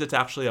some ways, it's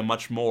actually a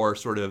much more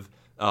sort of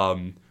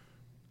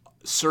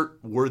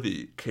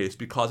cert-worthy case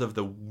because of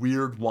the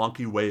weird,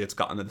 wonky way it's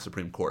gotten to the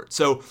Supreme Court.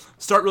 So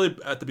start really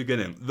at the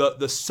beginning.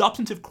 The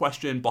substantive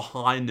question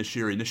behind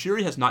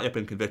Nashiri has not yet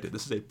been convicted.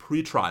 This is a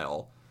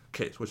pretrial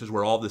case, which is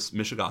where all this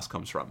mishigas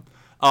comes from.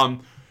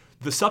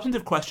 The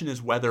substantive question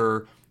is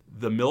whether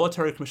the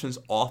military commissions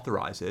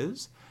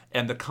authorizes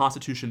and the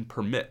Constitution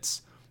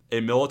permits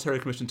a military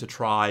commission to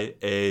try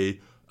a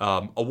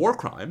war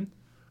crime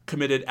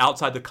committed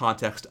outside the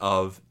context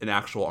of an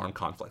actual armed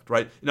conflict,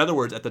 right? In other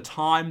words, at the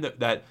time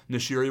that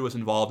Nashiri was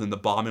involved in the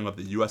bombing of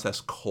the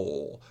USS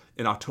Cole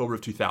in October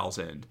of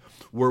 2000,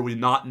 were we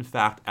not in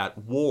fact at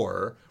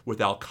war with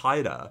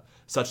Al-Qaeda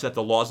such that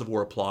the laws of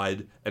war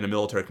applied and a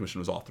military commission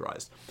was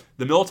authorized?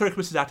 The Military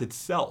Commissions Act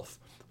itself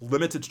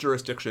limits its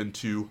jurisdiction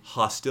to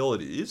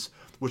hostilities,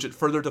 which it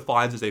further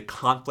defines as a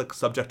conflict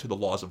subject to the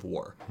laws of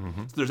war.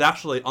 Mm-hmm. So there's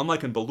actually,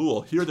 unlike in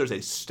Bahlul, here there's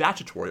a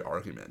statutory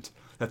argument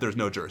that there's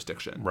no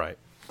jurisdiction. Right.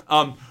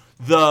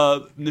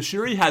 The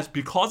Nashiri has,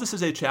 because this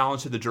is a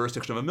challenge to the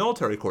jurisdiction of a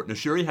military court,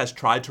 Nashiri has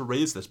tried to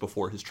raise this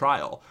before his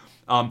trial.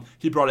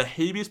 He brought a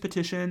habeas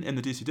petition in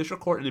the D.C.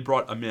 District Court, and he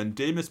brought a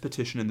mandamus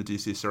petition in the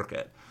D.C.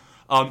 Circuit.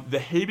 The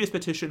habeas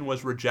petition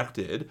was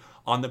rejected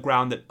on the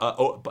ground that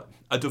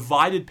a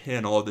divided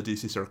panel of the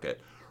D.C.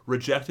 Circuit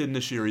rejected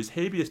Nashiri's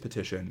habeas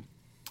petition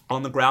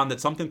on the ground that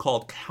something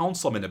called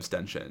councilman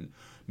abstention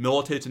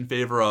militates in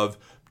favor of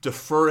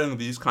deferring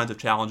these kinds of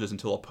challenges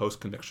until a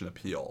post-conviction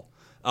appeal.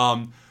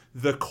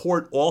 The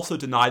court also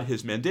denied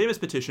his mandamus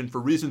petition for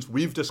reasons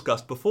we've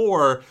discussed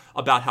before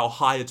about how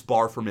high its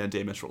bar for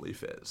mandamus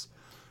relief is.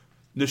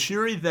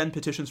 Nashiri then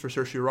petitions for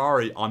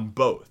certiorari on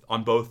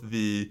both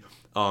the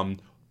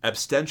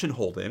abstention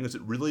holding. Is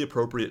it really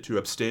appropriate to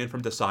abstain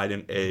from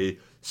deciding a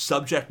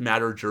subject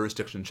matter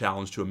jurisdiction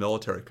challenge to a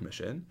military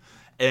commission?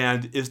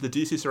 And is the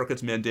D.C.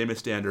 Circuit's mandamus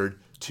standard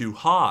too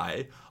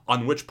high,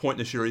 on which point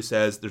Nashiri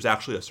says there's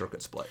actually a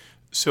circuit split?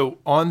 So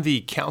on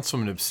the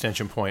councilman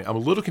abstention point, I'm a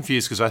little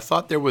confused because I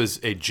thought there was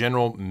a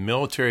general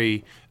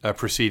military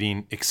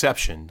proceeding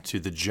exception to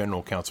the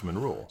general councilman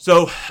rule.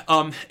 So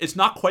it's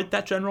not quite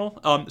that general.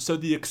 So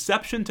the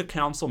exception to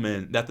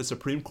councilman that the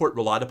Supreme Court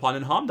relied upon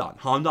in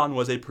Hamdan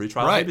was a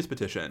pretrial habeas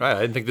petition. Right. I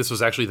didn't think this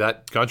was actually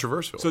that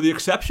controversial. So the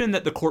exception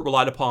that the court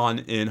relied upon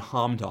in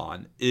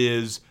Hamdan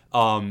is,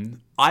 I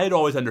had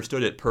always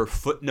understood it per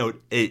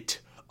footnote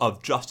 8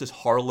 of Justice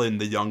Harlan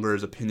the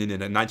Younger's opinion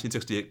in a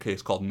 1968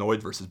 case called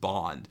Noyd versus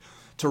Bond,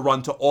 to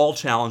run to all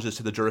challenges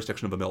to the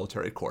jurisdiction of a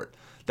military court.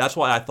 That's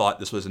why I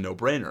thought this was a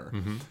no-brainer.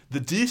 Mm-hmm. The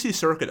D.C.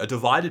 Circuit, a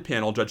divided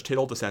panel, Judge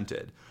Tatel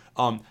dissented,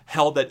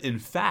 held that, in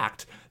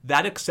fact,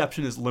 that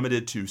exception is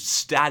limited to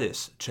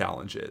status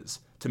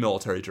challenges to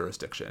military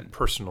jurisdiction.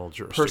 Personal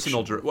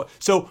jurisdiction.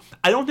 So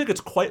I don't think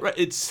it's quite right.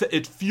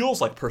 It feels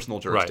like personal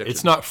jurisdiction. Right.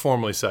 It's not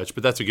formally such,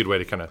 but that's a good way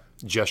to kind of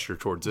gesture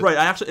towards it. Right.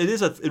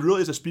 It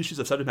really is a species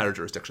of subject matter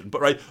jurisdiction.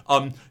 But right,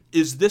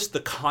 is this the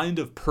kind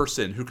of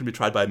person who can be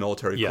tried by a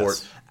military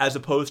court, as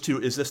opposed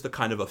to is this the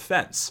kind of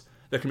offense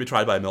that can be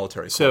tried by a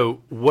military court?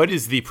 So what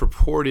is the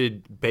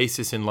purported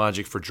basis in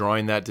logic for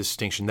drawing that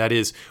distinction? That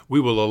is,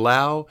 we will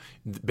allow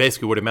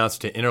basically what amounts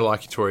to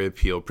interlocutory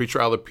appeal,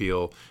 pretrial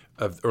appeal,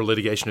 or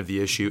litigation of the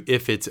issue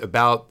if it's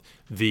about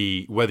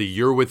whether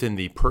you're within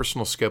the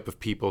personal scope of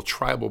people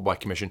triable by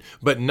commission,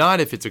 but not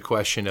if it's a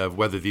question of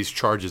whether these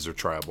charges are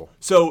triable.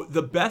 So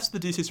the best the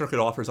D.C. Circuit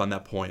offers on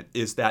that point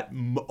is that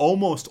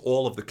almost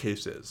all of the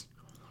cases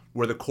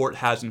where the court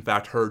has in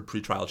fact heard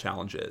pretrial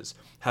challenges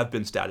have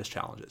been status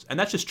challenges. And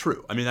that's just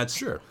true. I mean, that's...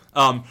 Sure.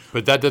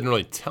 But that doesn't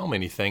really tell me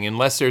anything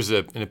unless there's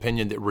an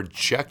opinion that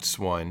rejects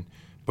one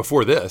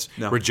before this,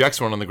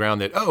 rejects one on the ground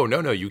that, oh,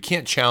 no, you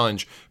can't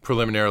challenge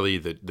preliminarily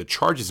the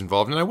charges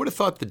involved. And I would have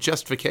thought the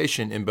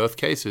justification in both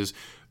cases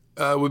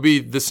would be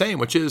the same,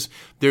 which is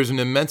there's an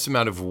immense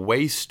amount of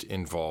waste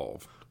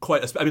involved. So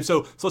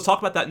let's talk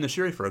about that in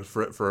Nashiri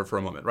for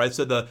a moment, right?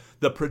 So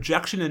the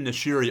projection in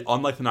Nashiri,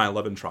 unlike the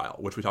 9/11 trial,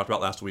 which we talked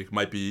about last week,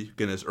 might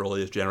begin as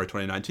early as January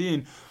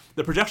 2019.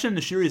 The projection in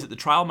Nashiri is that the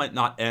trial might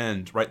not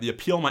end, right? The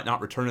appeal might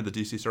not return to the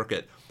D.C.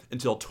 Circuit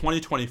until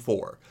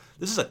 2024.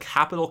 This is a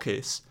capital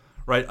case,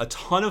 right? A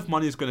ton of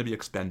money is going to be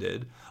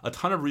expended, a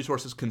ton of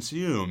resources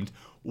consumed.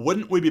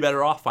 Wouldn't we be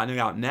better off finding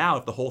out now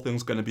if the whole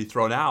thing's going to be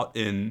thrown out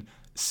in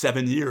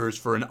 7 years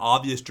for an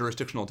obvious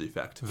jurisdictional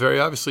defect? Very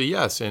obviously,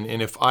 yes. And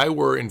if I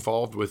were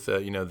involved with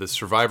the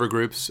survivor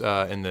groups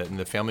and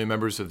the family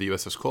members of the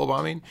USS Cole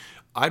bombing,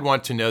 I'd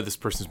want to know this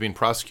person's being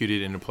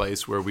prosecuted in a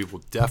place where we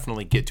will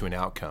definitely get to an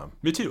outcome.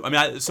 Me too. I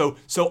mean, so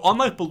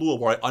unlike Bahlul,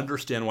 where I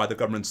understand why the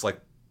government's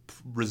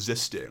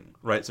resisting,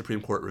 right,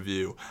 Supreme Court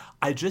review,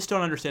 I just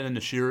don't understand in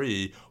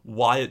Nashiri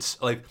why it's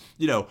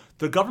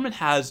the government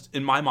has,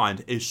 in my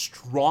mind, a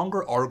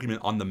stronger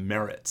argument on the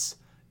merits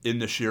in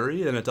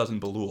Nashiri than it does in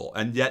Bahlul,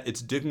 and yet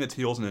it's digging its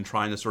heels in and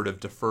trying to sort of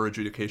defer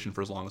adjudication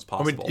for as long as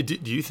possible. I mean,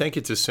 do you think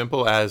it's as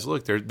simple as,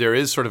 look, there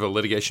is sort of a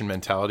litigation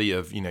mentality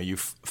of, you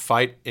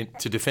fight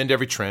to defend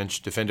every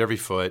trench, defend every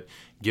foot,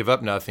 give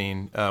up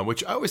nothing,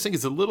 which I always think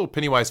is a little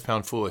penny-wise,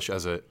 pound-foolish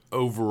as an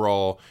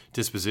overall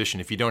disposition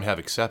if you don't have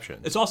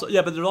exceptions. It's also,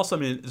 but there's also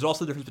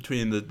the difference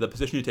between the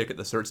position you take at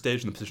the cert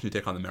stage and the position you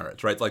take on the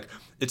merits, right?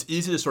 It's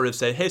easy to sort of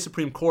say, hey,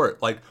 Supreme Court,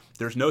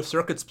 there's no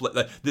circuit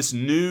split. This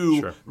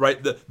new, sure,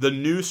 right, the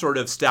new sort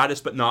of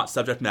status but not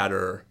subject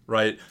matter,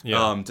 right,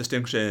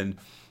 distinction.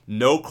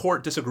 No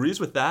court disagrees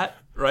with that,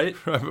 right?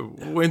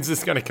 When's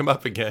this going to come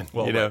up again?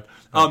 Well,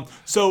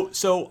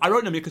 So I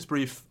wrote an amicus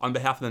brief on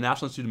behalf of the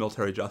National Institute of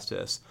Military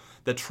Justice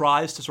that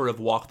tries to sort of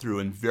walk through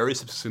in very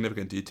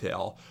significant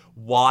detail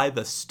why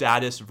the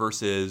status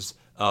versus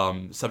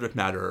subject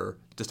matter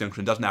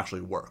distinction doesn't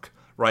actually work.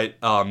 Right.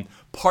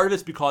 Part of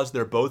it's because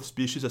they're both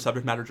species of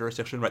subject matter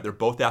jurisdiction. Right. They're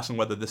both asking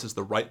whether this is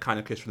the right kind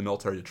of case for the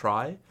military to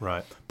try.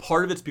 Right.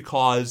 Part of it's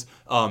because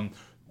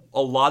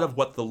a lot of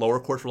what the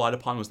lower courts relied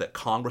upon was that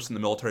Congress and the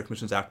Military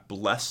Commissions Act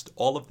blessed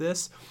all of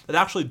this. That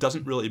actually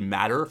doesn't really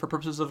matter for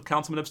purposes of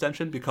councilman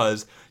abstention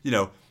because,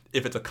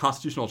 if it's a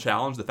constitutional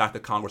challenge, the fact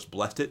that Congress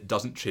blessed it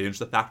doesn't change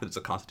the fact that it's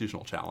a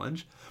constitutional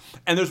challenge.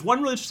 And there's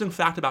one really interesting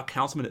fact about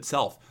councilman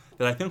itself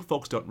that I think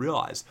folks don't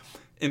realize.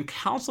 In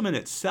councilman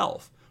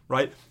itself,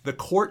 right, the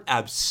court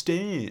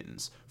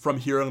abstains from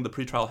hearing the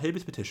pretrial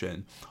habeas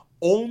petition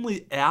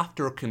only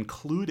after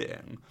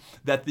concluding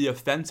that the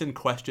offense in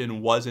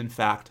question was in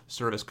fact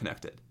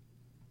service-connected.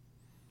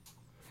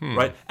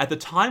 Right? At the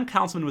time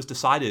councilman was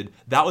decided,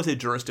 that was a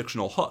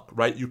jurisdictional hook,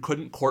 right? You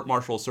couldn't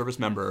court-martial a service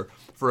member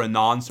for a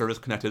non-service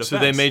connected offense. So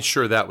they made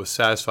sure that was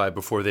satisfied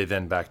before they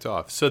then backed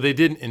off. So they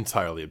didn't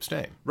entirely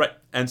abstain. Right.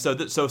 And so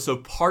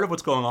part of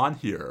what's going on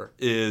here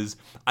is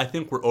I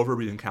think we're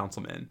over-reading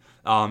councilman.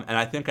 And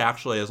I think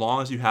actually as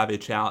long as you have a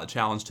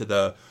challenge to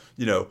the,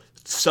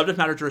 subject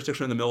matter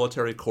jurisdiction in the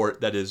military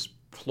court that is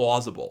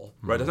plausible,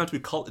 right? It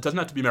doesn't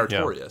have to be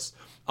meritorious.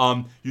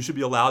 You should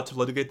be allowed to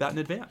litigate that in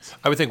advance.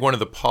 I would think one of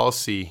the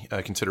policy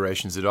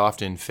considerations that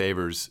often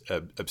favors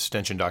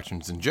abstention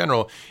doctrines in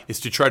general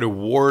is to try to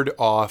ward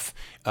off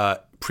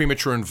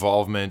premature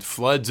involvement,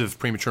 floods of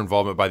premature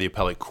involvement by the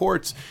appellate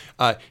courts.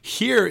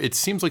 Here, it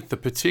seems like the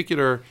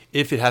particular,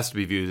 if it has to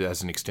be viewed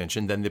as an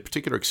extension, then the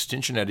particular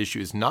extension at issue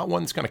is not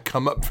one that's going to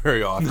come up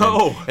very often.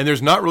 No. And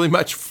there's not really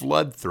much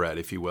flood threat,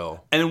 if you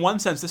will. And in one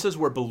sense, this is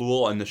where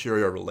Bahlul and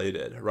Nashiri are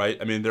related, right?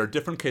 I mean, there are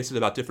different cases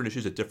about different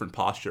issues at different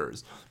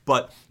postures.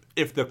 But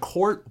if the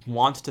court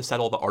wants to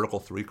settle the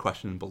Article III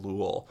question in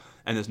Bahlul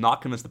and is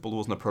not convinced that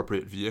Bahlul is an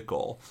appropriate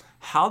vehicle,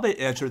 how they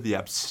answer the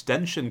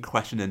abstention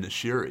question in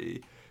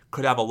Nashiri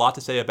could have a lot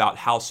to say about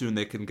how soon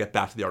they can get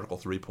back to the Article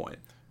III point.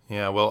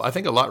 Yeah, well, I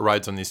think a lot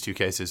rides on these two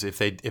cases. If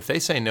they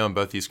say no in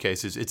both these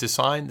cases, it's a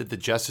sign that the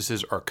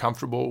justices are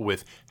comfortable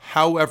with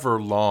however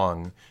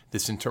long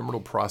this interminable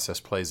process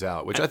plays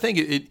out, which I think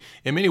it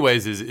in many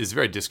ways is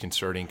very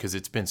disconcerting because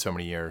it's been so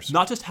many years.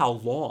 Not just how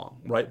long,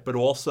 right, but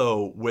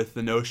also with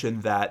the notion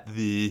that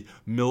the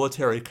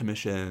military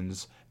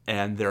commissions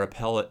and their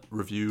appellate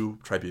review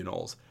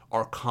tribunals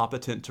are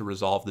competent to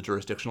resolve the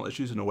jurisdictional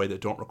issues in a way that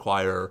don't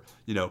require,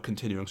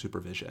 continuing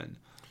supervision.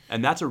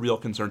 And that's a real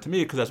concern to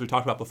me because, as we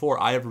talked about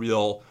before, I have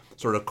real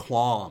sort of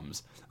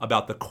qualms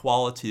about the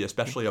quality,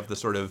 especially of the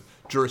sort of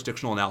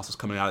jurisdictional analysis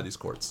coming out of these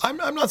courts. I'm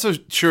not so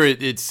sure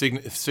it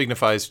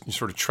signifies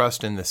sort of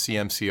trust in the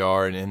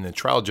CMCR and in the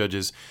trial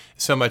judges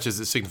so much as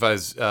it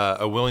signifies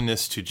a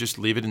willingness to just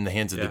leave it in the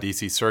hands of the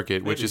D.C.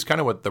 Circuit, which is kind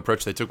of what the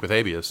approach they took with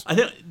habeas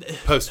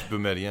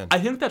post-Boumediene. I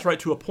think that's right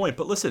to a point.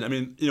 But listen, I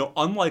mean,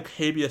 unlike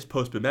habeas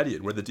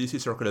post-Boumediene, where the D.C.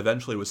 Circuit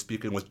eventually was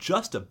speaking with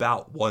just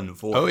about one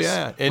voice. Oh,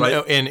 yeah.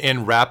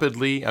 And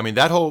rapidly, I mean,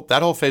 that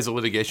whole phase of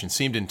litigation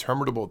seemed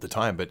interminable at the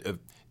time, but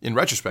in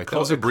retrospect, that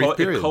was a brief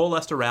period. It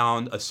coalesced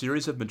around a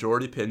series of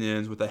majority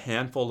opinions with a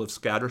handful of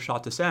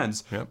scattershot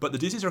dissents, but the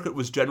D.C. Circuit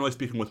was generally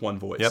speaking with one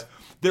voice.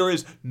 There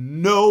is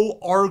no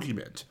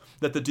argument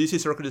that the D.C.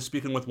 Circuit is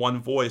speaking with one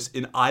voice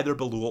in either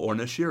Bahlul or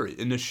Nashiri.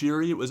 In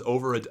Nashiri, it was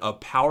over a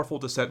powerful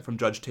dissent from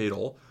Judge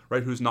Tatel,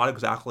 right, who's not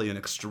exactly an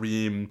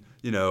extreme,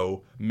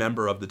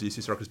 member of the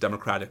D.C. Circuit's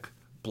Democratic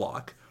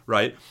bloc,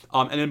 right?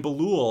 And in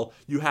Bahlul,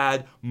 you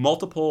had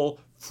multiple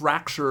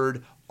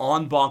fractured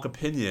en banc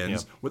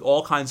opinions with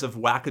all kinds of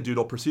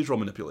wackadoodle procedural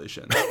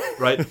manipulation,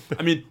 right?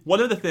 I mean,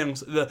 one of the things,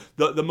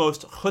 the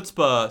most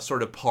chutzpah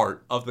sort of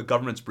part of the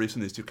government's briefs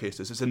in these two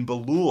cases is in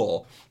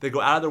Bahlul, they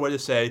go out of their way to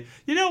say,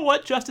 you know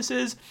what,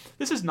 justices,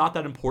 this is not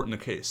that important a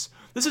case.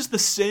 This is the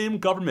same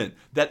government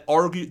that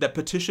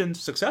petitioned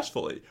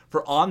successfully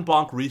for en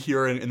banc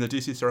rehearing in the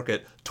D.C.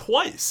 Circuit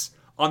twice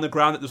on the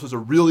ground that this was a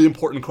really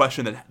important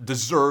question that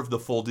deserved the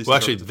full D.C. Well,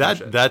 actually,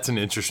 attention. that's an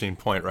interesting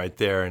point right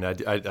there, and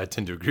I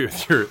tend to agree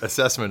with your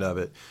assessment of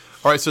it.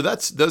 All right, so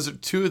those are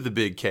two of the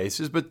big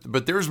cases,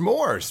 but there's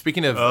more.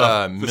 Speaking of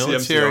military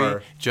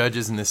CMCR.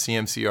 judges and the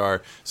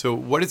CMCR, so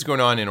what is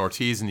going on in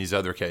Ortiz and these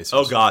other cases?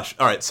 Oh gosh!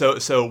 All right, so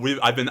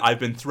I've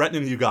been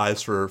threatening you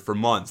guys for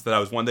months that I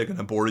was one day going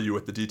to bore you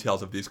with the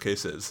details of these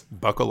cases.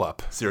 Buckle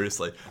up.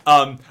 Seriously.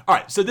 All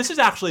right, so this is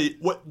actually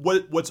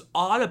what's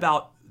odd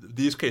about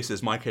these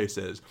cases, my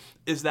cases,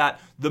 is that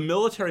the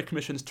military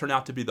commissions turn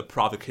out to be the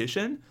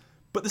provocation,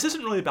 but this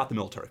isn't really about the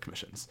military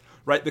commissions,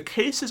 right? The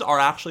cases are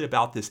actually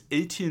about this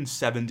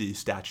 1870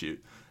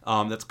 statute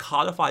that's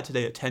codified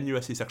today at 10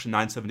 U.S.C. Section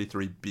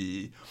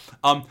 973B.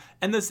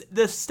 And this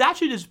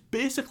statute is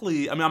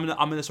basically, I'm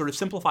going to sort of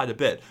simplify it a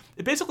bit.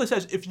 It basically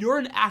says if you're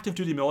an active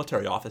duty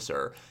military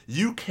officer,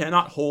 you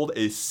cannot hold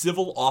a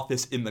civil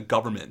office in the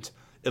government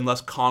unless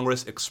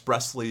Congress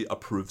expressly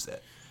approves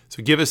it.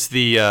 So give us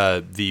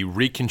the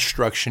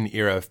Reconstruction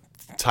era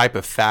type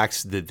of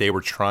facts that they were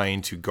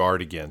trying to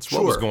guard against.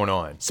 What was going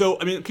on? So,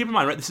 I mean, keep in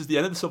mind, right, this is the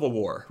end of the Civil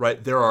War,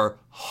 right? There are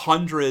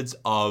hundreds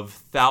of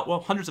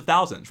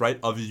thousands, right,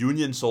 of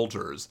Union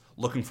soldiers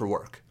looking for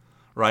work,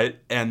 right?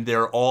 And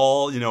they're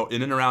all,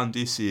 in and around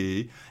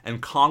D.C., and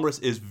Congress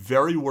is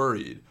very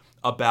worried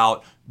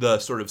about the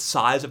sort of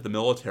size of the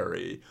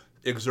military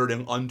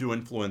exerting undue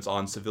influence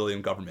on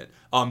civilian government.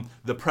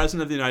 The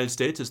President of the United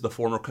States is the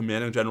former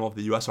Commanding General of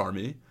the U.S.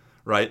 Army,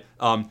 right?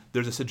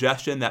 There's a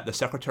suggestion that the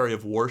Secretary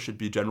of War should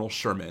be General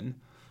Sherman,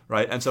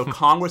 right? And so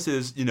Congress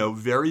is,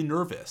 very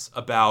nervous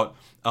about,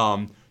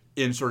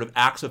 in sort of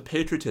acts of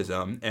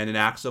patriotism and in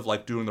acts of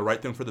like doing the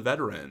right thing for the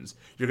veterans,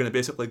 you're going to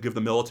basically give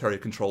the military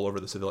control over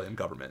the civilian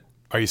government.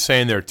 Are you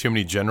saying there are too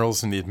many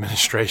generals in the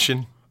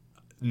administration?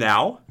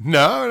 Now?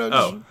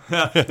 No.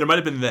 There might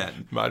have been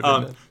then.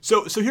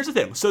 So here's the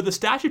thing. So the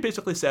statute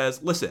basically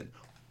says, listen,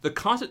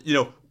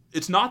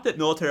 it's not that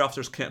military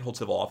officers can't hold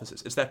civil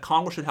offices. It's that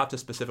Congress should have to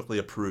specifically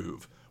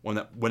approve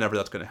whenever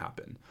that's going to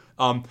happen.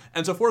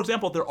 And so, for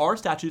example, there are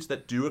statutes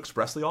that do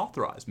expressly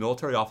authorize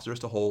military officers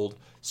to hold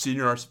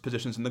senior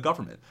positions in the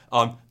government.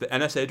 The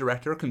NSA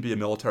director can be a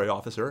military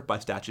officer by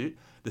statute.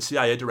 The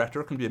CIA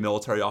director can be a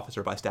military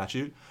officer by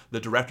statute. The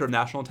director of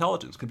national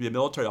intelligence can be a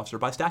military officer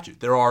by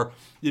statute. There are,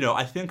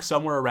 I think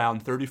somewhere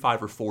around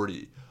 35 or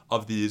 40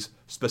 of these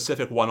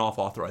specific one-off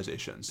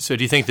authorizations. So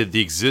do you think that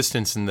the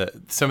existence in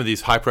some of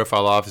these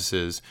high-profile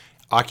offices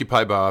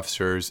occupied by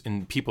officers,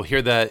 and people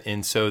hear that,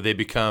 and so they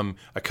become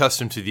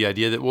accustomed to the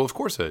idea that, well, of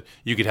course,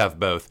 you could have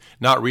both,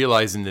 not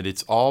realizing that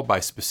it's all by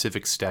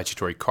specific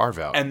statutory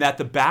carve-out. And that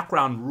the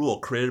background rule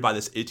created by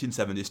this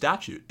 1870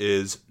 statute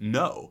is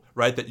no,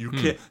 right? That you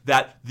can't,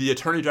 that the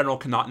Attorney General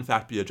cannot, in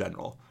fact, be a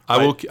general.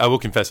 Right? I will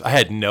confess, I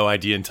had no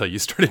idea until you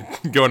started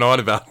going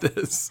on about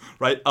this.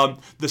 Right.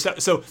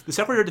 So the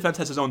Secretary of Defense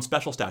has his own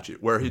special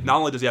statute where not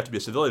only does he have to be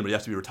a civilian, but he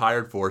has to be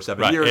retired for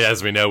 7 years. Right.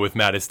 As we know with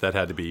Mattis, that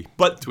had to be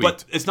tweaked.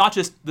 But it's not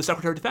just the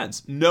Secretary of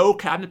Defense. No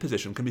cabinet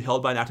position can be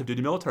held by an active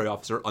duty military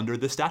officer under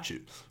this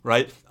statute.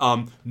 Right.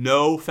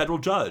 No federal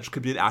judge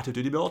could be an active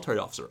duty military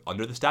officer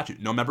under the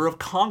statute. No member of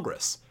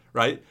Congress.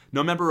 Right?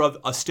 No member of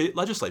a state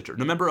legislature.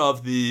 No member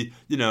of the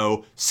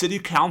city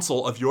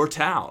council of your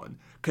town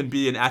can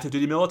be an active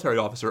duty military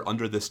officer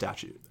under this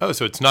statute. Oh,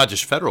 so it's not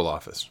just federal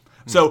office.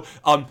 So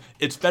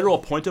it's federal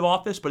appointed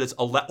office, but it's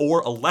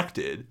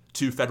elected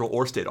to federal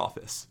or state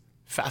office.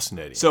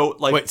 Fascinating. So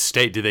wait,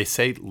 state? Do they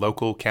say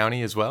local,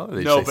 county as well?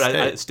 No,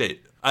 but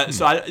state.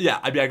 So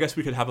I guess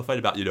we could have a fight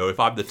about if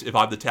I'm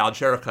the town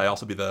sheriff, can I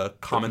also be the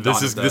commandant?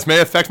 This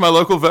may affect my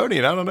local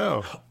voting. I don't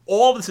know.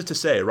 All this is to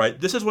say, right?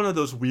 This is one of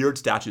those weird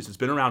statutes that's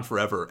been around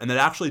forever, and that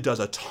actually does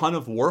a ton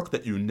of work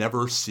that you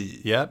never see.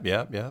 Yep.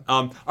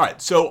 All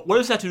right. So what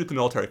does that do with the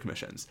military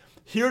commissions?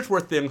 Here's where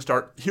things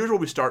start. Here's where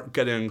we start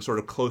getting sort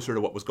of closer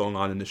to what was going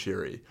on in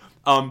Nashiri.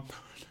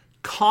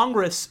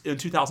 Congress in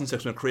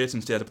 2006, when it creates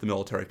and stands up the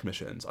military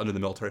commissions under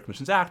the Military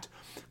Commissions Act,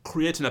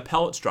 creates an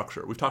appellate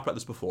structure. We've talked about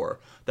this before,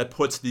 that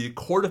puts the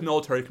Court of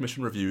Military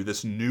Commission Review,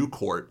 this new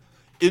court,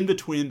 in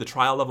between the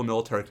trial-level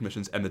military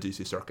commissions and the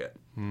D.C. Circuit.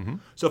 Mm-hmm.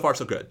 So far,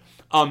 so good.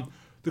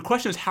 The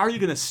question is, how are you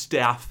going to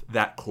staff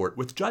that court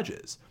with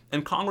judges?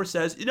 And Congress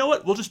says, you know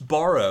what, we'll just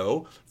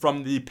borrow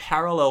from the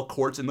parallel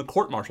courts in the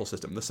court-martial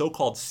system, the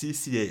so-called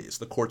CCAs,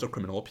 the Courts of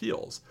Criminal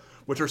Appeals,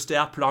 which are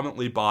staffed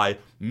predominantly by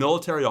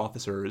military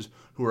officers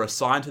who are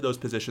assigned to those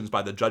positions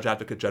by the Judge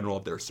Advocate General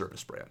of their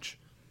service branch.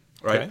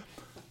 Right? Okay.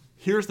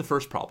 Here's the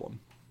first problem.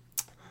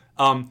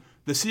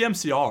 The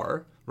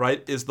CMCR,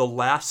 right, is the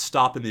last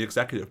stop in the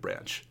executive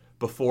branch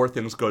before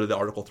things go to the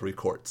Article III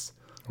courts.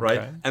 Right?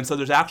 Okay. And so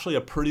there's actually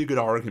a pretty good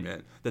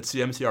argument that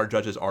CMCR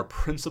judges are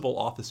principal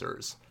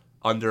officers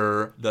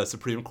under the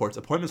Supreme Court's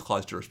Appointments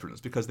Clause jurisprudence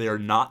because they are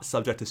not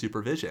subject to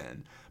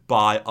supervision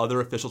by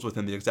other officials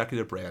within the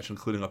executive branch,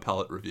 including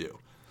appellate review.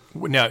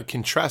 Now,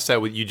 contrast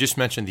that with, you just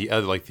mentioned the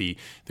other, like the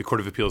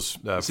Court of Appeals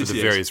for the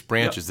various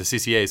branches, the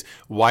CCAs.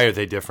 Why are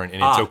they different?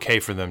 And it's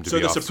okay for them to be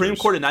officers? So the Supreme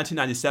Court in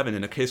 1997,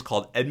 in a case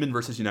called Edmund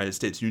versus United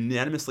States,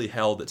 unanimously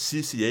held that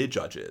CCA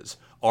judges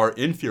are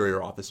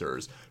inferior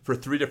officers for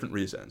three different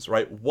reasons,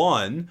 right?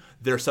 One,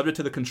 they're subject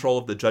to the control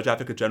of the Judge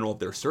Advocate General of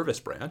their service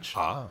branch,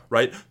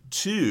 right?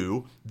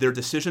 Two, their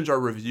decisions are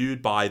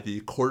reviewed by the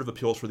Court of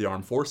Appeals for the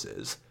Armed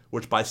Forces,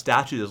 which by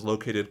statute is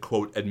located,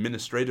 quote,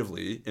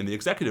 administratively in the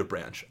executive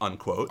branch,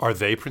 unquote. Are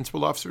they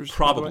principal officers?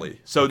 Probably.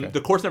 So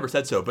the court's never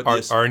said so.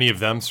 But are any of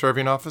them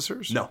serving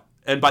officers? No.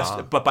 And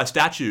but by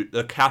statute,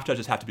 the CAF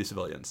judges have to be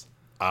civilians.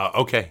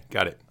 Okay,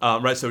 got it.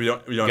 Right, so we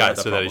don't got have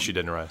it. So that issue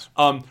didn't arise.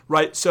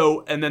 Right.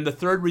 So, and then the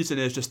third reason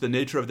is just the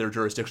nature of their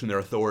jurisdiction, their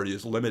authority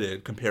is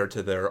limited compared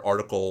to their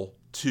Article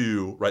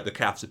II, right, the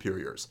CAF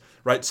superiors,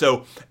 right?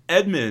 So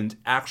Edmund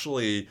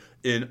actually,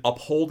 in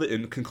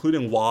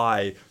concluding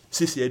why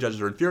CCA judges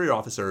are inferior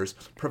officers,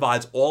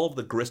 provides all of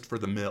the grist for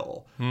the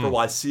mill for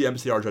why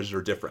CMCR judges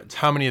are different.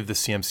 How many of the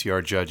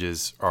CMCR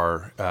judges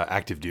are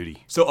active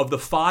duty? So of the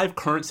 5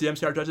 current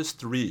CMCR judges,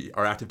 3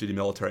 are active duty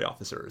military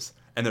officers.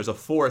 And there's a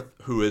 4th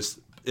who is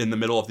in the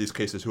middle of these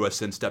cases who has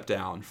since stepped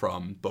down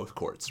from both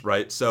courts,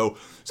 right? So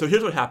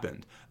here's what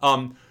happened.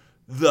 So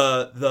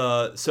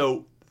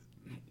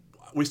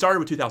we started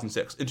with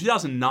 2006. In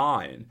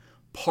 2009,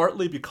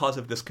 partly because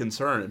of this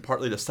concern and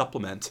partly to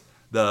supplement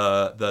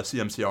the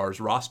CMCR's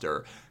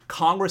roster,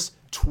 Congress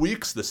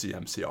tweaks the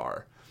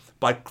CMCR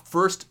by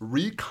first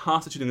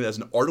reconstituting it as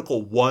an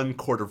Article I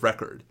court of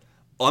record,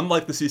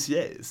 unlike the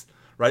CCAs,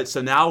 right?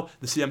 So now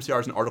the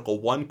CMCR is an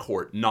Article I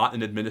court, not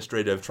an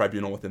administrative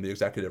tribunal within the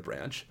executive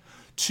branch.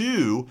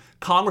 2,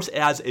 Congress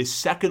adds a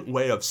second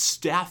way of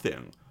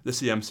staffing the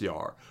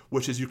CMCR,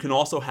 which is you can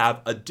also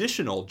have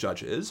additional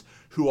judges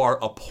who are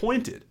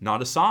appointed,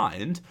 not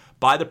assigned,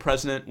 by the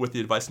president with the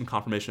advice and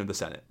confirmation of the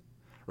Senate,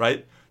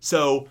 right?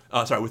 So,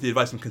 with the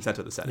advice and consent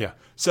of the Senate. Yeah.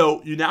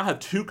 So you now have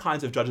 2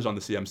 kinds of judges on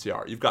the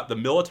CMCR. You've got the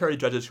military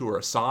judges who are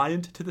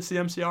assigned to the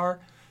CMCR.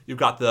 You've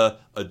got the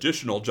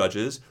additional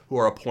judges who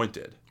are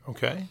appointed.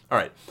 Okay. All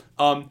right.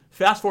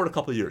 Fast forward a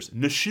couple of years.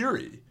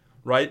 Nashiri,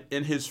 right,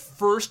 in his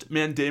first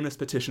mandamus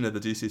petition of the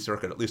D.C.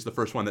 Circuit, at least the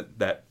first one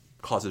that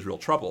causes real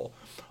trouble,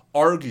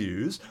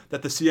 argues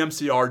that the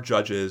CMCR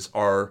judges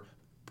are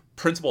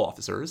principal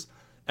officers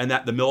and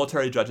that the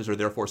military judges are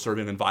therefore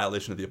serving in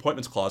violation of the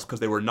Appointments Clause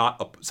because they were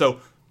not. So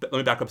let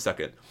me back up a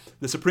second.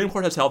 The Supreme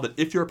Court has held that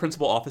if you're a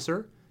principal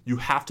officer, you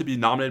have to be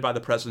nominated by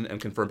the president and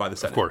confirmed by the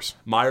Senate. Of course.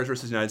 Myers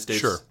versus United States,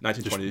 sure.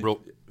 1920.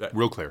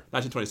 Real clear.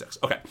 1926.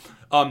 Okay.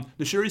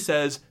 Nashiri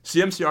says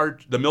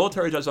CMCR, the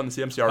military judges on the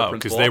CMCR are principal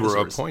because they were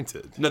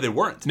appointed. No, they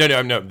weren't.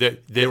 No.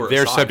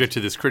 They're subject to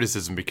this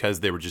criticism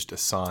because they were just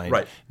assigned,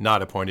 right,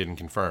 not appointed and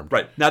confirmed.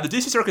 Right. Now, the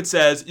D.C. Circuit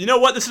says, you know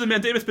what? This is a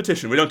mandamus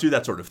petition. We don't do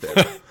that sort of thing.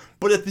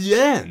 But at the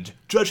end,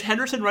 Judge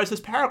Henderson writes this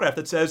paragraph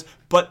that says,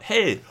 but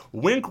hey,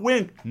 wink,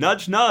 wink,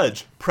 nudge,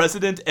 nudge,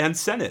 President and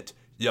Senate,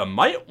 you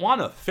might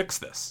want to fix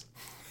this.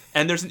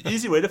 And there's an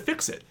easy way to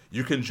fix it.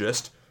 You can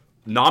just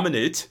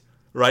nominate,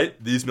 right,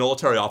 these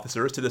military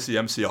officers to the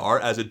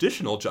CMCR as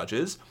additional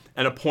judges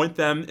and appoint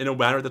them in a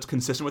manner that's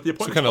consistent with the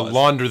Appointments Clause. So kind of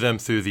launder them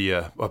through the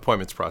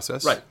appointments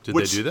process. Right. Did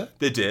they do that?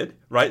 They did,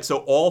 right? So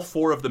all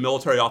 4 of the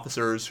military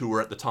officers who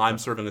were at the time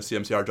serving as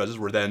CMCR judges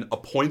were then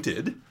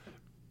appointed.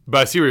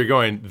 But I see where you're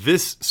going.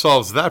 This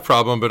solves that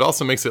problem, but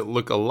also makes it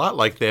look a lot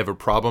like they have a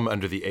problem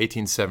under the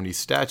 1870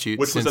 statute.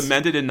 Which was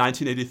amended in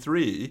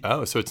 1983.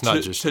 Oh, so it's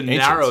not just to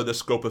narrow the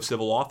scope of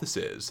civil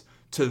offices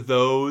to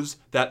those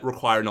that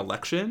require an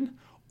election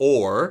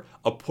or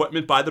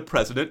appointment by the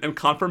president and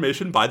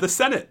confirmation by the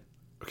Senate.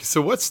 Okay,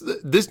 so what's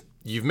this?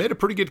 You've made a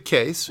pretty good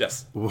case.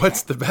 Yes.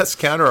 What's the best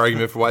counter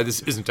argument for why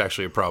this isn't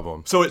actually a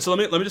problem? So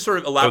let me just sort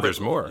of elaborate. Oh,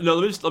 there's more. No,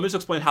 let me just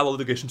explain how the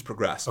litigation's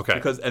progressed. Okay.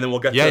 And then we'll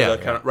get to the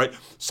counter. Right.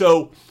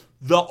 So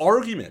the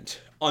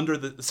argument under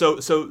the so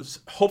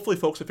hopefully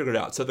folks have figured it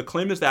out. So the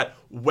claim is that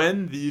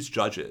when these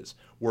judges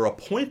were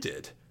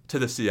appointed to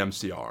the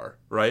CMCR,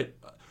 right,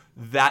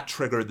 that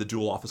triggered the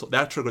dual office.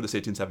 That triggered this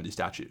 1870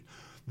 statute.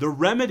 The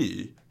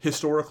remedy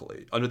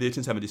historically under the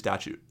 1870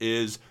 statute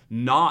is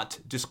not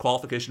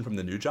disqualification from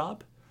the new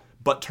job,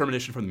 but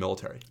termination from the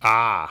military.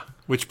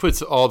 Which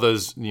puts all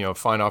those,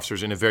 fine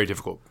officers in a very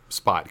difficult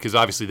spot because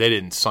obviously they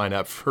didn't sign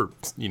up for,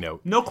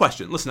 No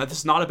question. Listen, this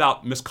is not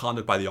about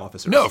misconduct by the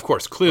officers. No, of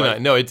course, clearly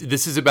Right. not. No,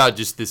 this is about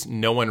just this.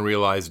 No one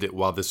realized it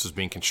while this was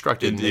being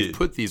constructed. Indeed. And they've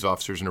put these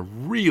officers in a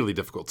really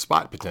difficult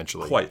spot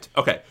potentially. Quite.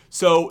 Okay.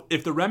 So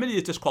if the remedy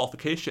is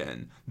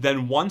disqualification,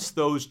 then once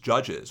those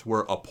judges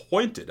were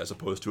appointed as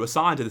opposed to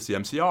assigned to the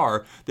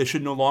CMCR, they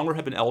should no longer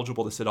have been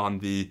eligible to sit on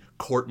the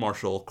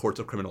court-martial courts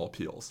of criminal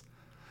appeals.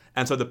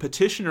 And so the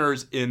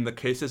petitioners in the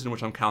cases in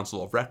which I'm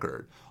counsel of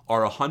record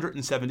are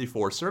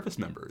 174 service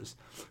members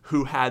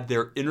who had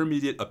their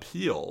intermediate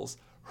appeals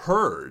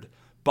heard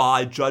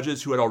by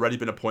judges who had already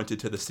been appointed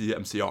to the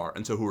CMCR,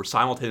 and so who were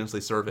simultaneously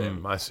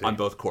serving on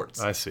both courts.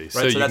 I see.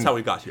 Right? So that's how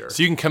we got here.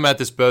 So you can come at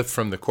this both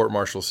from the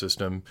court-martial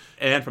system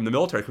and from the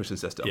military commission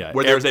system, Yeah.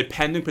 where there's a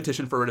pending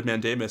petition for writ of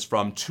mandamus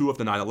from 2 of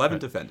the 9/11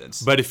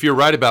 defendants. But if you're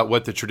right about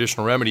what the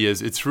traditional remedy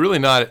is, it's really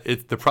not.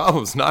 The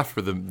problem's not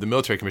for the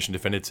military commission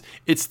defendants.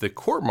 It's the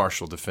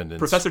court-martial defendants.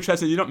 Professor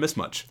Chesney, you don't miss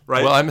much,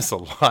 right? Well, I miss a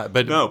lot,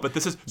 but No, but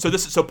this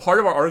is part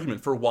of our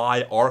argument for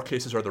why our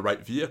cases are the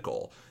right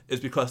vehicle is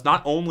because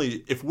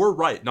if we're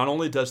right, not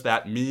only does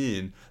that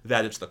mean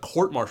that it's the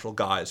court-martial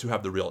guys who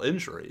have the real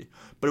injury,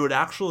 but it would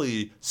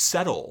actually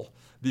settle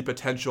the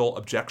potential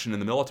objection in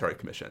the military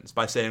commissions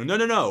by saying,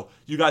 no,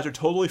 you guys are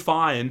totally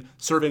fine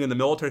serving in the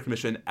military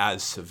commission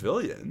as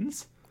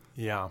civilians.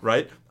 Yeah.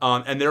 Right?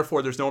 And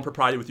therefore, there's no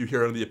impropriety with you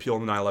hearing the appeal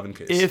in the 9/11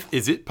 case.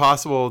 Is it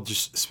possible,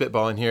 just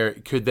spitballing here,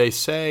 could they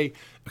say,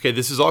 okay,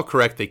 this is all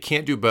correct, they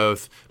can't do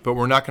both, but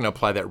we're not going to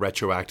apply that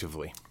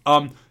retroactively?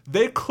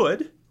 They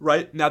could.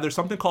 Right? Now, there's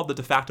something called the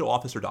de facto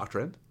officer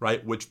doctrine,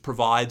 right, which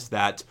provides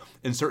that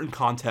in certain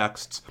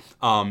contexts,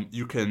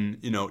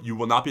 you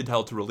will not be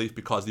entitled to relief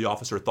because the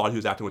officer thought he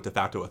was acting with de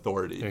facto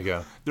authority. There you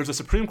go. There's a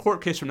Supreme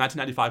Court case from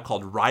 1995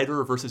 called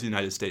Ryder versus the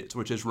United States,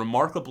 which is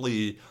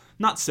remarkably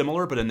not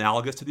similar but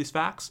analogous to these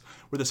facts,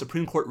 where the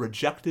Supreme Court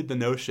rejected the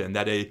notion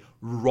that a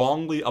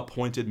wrongly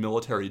appointed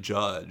military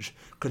judge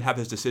could have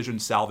his decision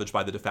salvaged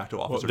by the de facto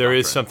officer There doctrine.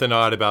 is something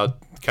odd about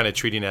kind of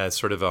treating it as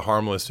sort of a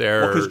harmless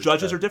error. Because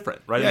judges are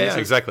different, right? Yeah,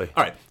 exactly.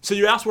 All right. So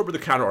you asked what were the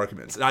counter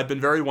arguments, and I've been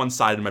very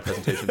one-sided in my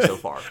presentation so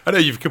far. I know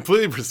you've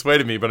completely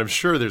persuaded me, but I'm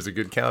sure there's a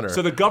good counter.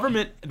 So the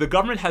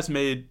government has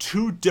made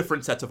 2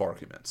 different sets of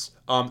arguments.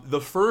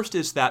 The first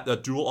is that the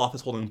dual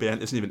office holding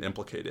ban isn't even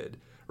implicated,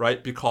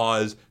 right?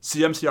 Because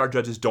CMCR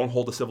judges don't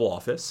hold a civil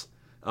office,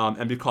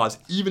 and because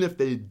even if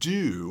they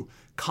do,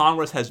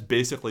 Congress has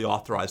basically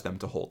authorized them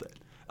to hold it.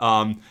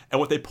 And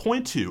what they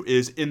point to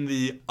is in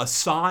the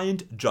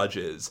assigned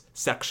judges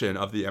section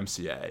of the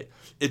MCA,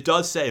 it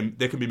does say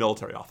they can be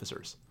military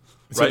officers.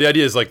 So the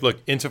idea is look,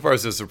 insofar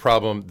as there's a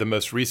problem, the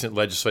most recent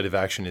legislative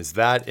action is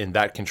that, and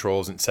that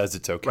controls and says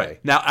it's okay. Right.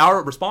 Now,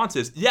 our response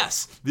is,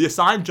 yes, the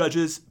assigned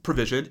judges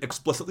provision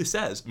explicitly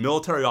says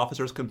military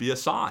officers can be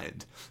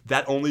assigned.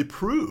 That only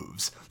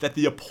proves that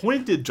the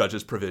appointed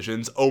judges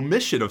provision's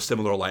omission of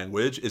similar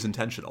language is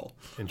intentional.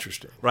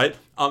 Interesting. Right?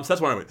 So that's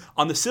one argument.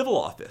 On the civil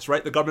office,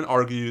 right, the government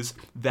argues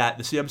that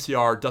the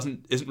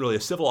CMCR isn't really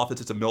a civil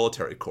office, it's a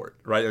military court,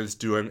 right? And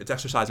it's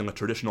exercising a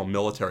traditional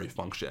military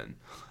function.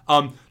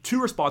 2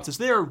 responses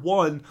there.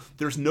 One,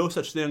 there's no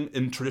such thing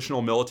in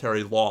traditional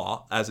military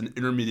law as an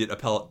intermediate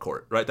appellate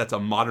court, right? That's a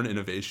modern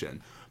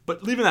innovation.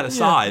 But leaving that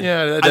aside,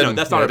 that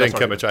didn't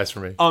cut much ice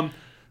for me.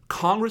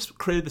 Congress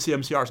created the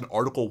CMCR as an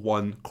Article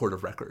 1 court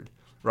of record,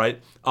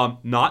 right?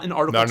 Not an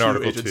Article 2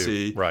 Article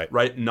agency, 2,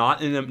 right?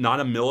 Not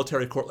a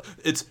military court.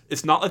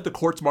 It's not like the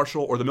courts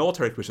martial or the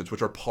military commissions,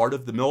 which are part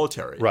of the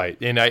military, Right,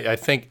 and I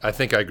think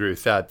I agree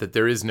with that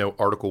there is no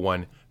Article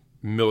 1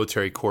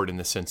 military court in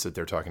the sense that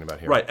they're talking about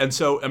here. Right, and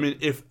so, I mean,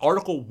 if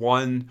Article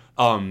 1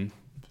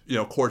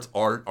 courts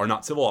are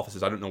not civil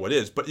offices, I don't know what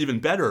is, but even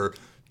better,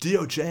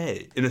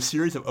 DOJ, in a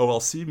series of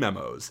OLC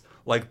memos,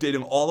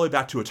 dating all the way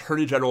back to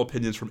Attorney General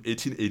opinions from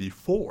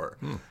 1884,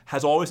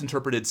 has always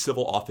interpreted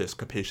civil office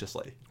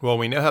capaciously. Well,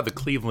 we know how the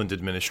Cleveland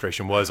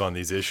administration was on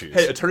these issues.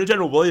 Hey, Attorney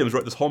General Williams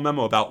wrote this whole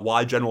memo about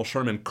why General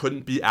Sherman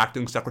couldn't be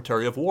acting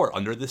Secretary of War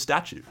under this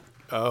statute.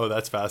 Oh,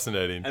 that's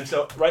fascinating. And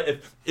so,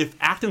 right, if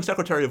acting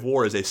Secretary of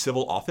War is a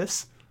civil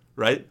office,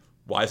 right,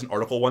 why isn't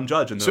Article 1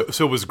 judge?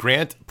 So was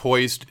Grant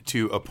poised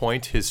to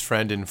appoint his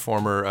friend and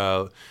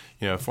former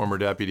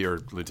deputy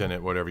or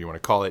lieutenant, whatever you want to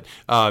call it,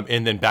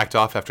 and then backed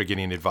off after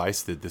getting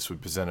advice that this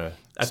would present a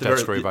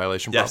statutory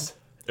violation problem? Yes.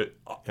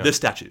 This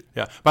statute.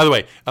 Yeah. By the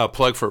way,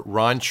 plug for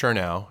Ron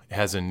Chernow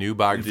has a new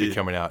biography Indeed.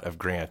 coming out of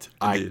Grant.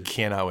 Indeed. I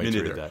cannot wait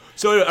to read that.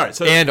 So, all right.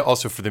 So, and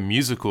also for the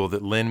musical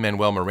that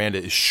Lin-Manuel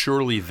Miranda is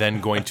surely then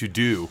going to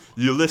do.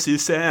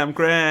 Ulysses Sam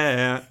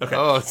Grant. Okay.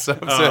 Oh, I'm so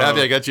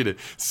happy I got you to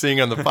sing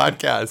on the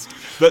podcast.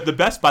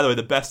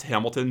 The best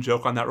Hamilton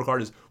joke on that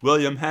regard is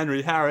William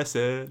Henry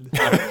Harrison.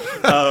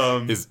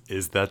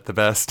 Is that the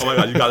best? Oh my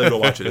God, you got to go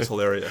watch it. It's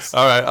hilarious.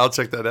 All right, I'll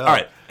check that out. All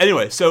right.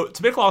 Anyway, so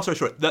to make a long story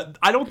short,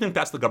 I don't think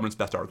that's the government's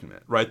best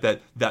argument, right?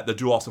 That the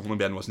dual office holding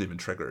ban wasn't even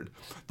triggered.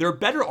 Their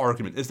better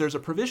argument is there's a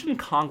provision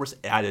Congress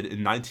added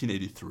in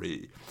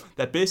 1983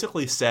 that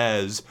basically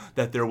says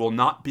that there will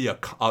not be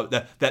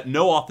that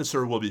no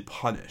officer will be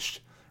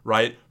punished,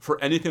 right,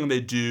 for anything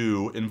they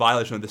do in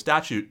violation of the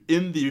statute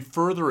in the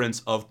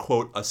furtherance of,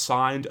 quote,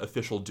 assigned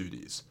official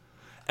duties.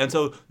 And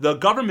so the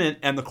government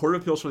and the Court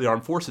of Appeals for the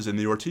Armed Forces in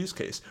the Ortiz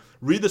case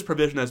read this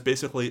provision as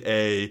basically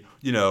a,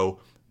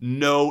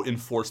 no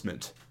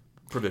enforcement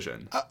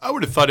provision. I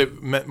would have thought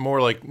it meant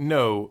more like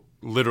no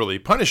literally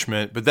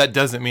punishment, but that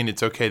doesn't mean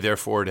it's okay,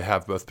 therefore, to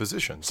have both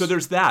positions. So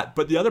there's that.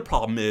 But the other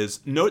problem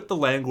is, note the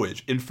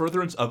language, in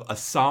furtherance of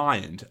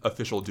assigned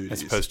official duties.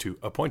 As opposed to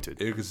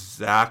appointed.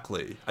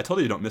 Exactly. I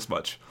told you don't miss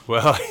much.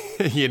 Well,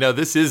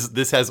 this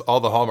has all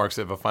the hallmarks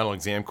of a final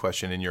exam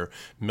question in your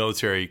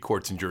military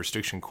courts and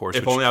jurisdiction course.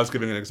 If only I was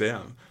giving an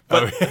exam.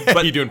 But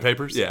are you doing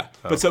papers? Yeah.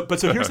 But so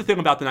here's the thing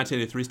about the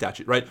 1983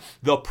 statute, right?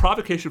 The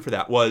provocation for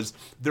that was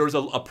there was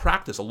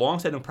a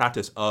long-standing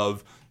practice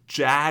of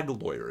JAG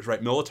lawyers,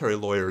 right, military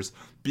lawyers,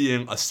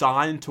 being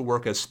assigned to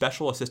work as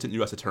special assistant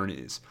U.S.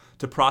 attorneys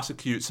to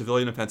prosecute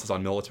civilian offenses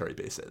on military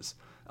bases.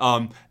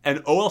 And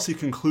OLC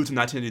concludes in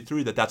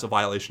 1983 that that's a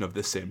violation of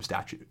this same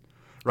statute,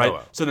 right? Oh,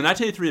 wow. So the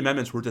 1983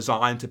 amendments were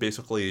designed to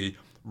basically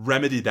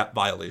remedy that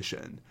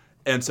violation.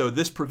 And so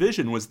this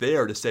provision was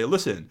there to say,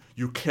 listen,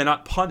 you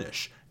cannot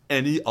punish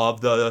any of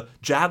the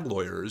JAG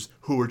lawyers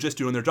who were just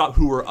doing their job,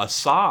 who were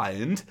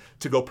assigned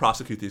to go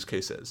prosecute these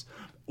cases.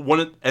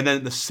 And then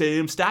in the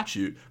same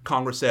statute,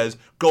 Congress says,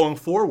 going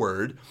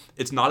forward,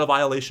 it's not a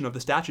violation of the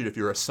statute if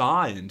you're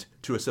assigned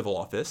to a civil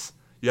office.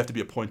 You have to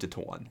be appointed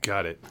to one.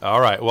 Got it. All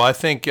right. Well, I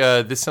think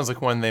this sounds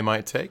like one they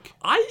might take.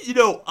 I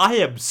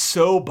am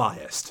so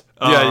biased.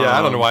 Yeah.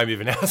 I don't know why I'm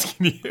even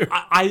asking you.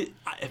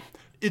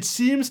 It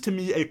seems to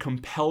me a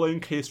compelling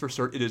case for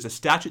cert. It is a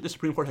statute the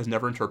Supreme Court has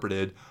never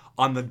interpreted.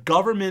 On the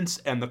government's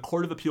and the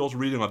Court of Appeals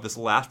reading of this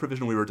last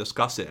provision we were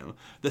discussing,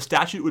 the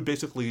statute would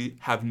basically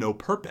have no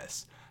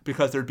purpose,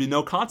 because there'd be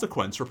no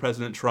consequence for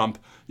President Trump,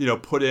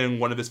 putting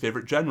one of his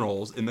favorite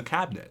generals in the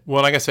cabinet.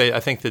 Well, like I say, I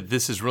think that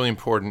this is really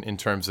important in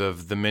terms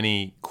of the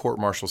many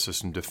court-martial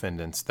system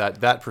defendants.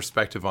 That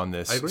perspective on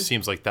this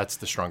seems like that's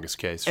the strongest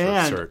case for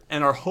cert.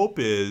 And our hope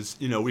is,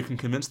 we can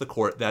convince the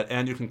court that,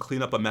 and you can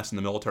clean up a mess in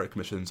the military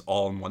commissions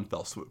all in one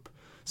fell swoop.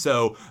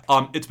 So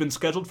it's been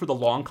scheduled for the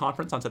long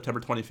conference on September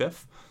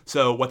 25th.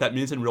 So what that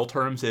means in real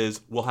terms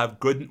is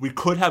we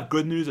could have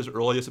good news as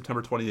early as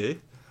September 28th.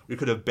 We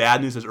could have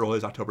bad news as early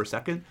as October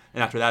 2nd,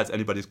 and after that, it's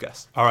anybody's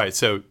guess. All right,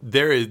 so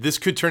this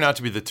could turn out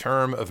to be the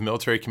term of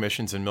military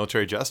commissions and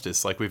military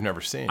justice like we've never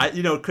seen.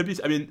 It could be.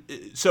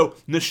 So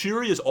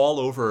Nashiri is all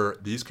over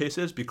these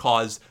cases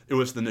because it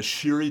was the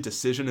Nashiri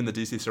decision in the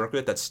D.C.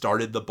 Circuit that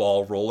started the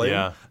ball rolling.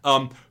 Yeah.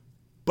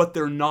 But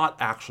they're not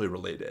actually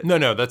related.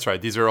 No, that's right.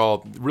 These are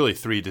all really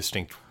three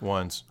distinct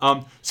ones.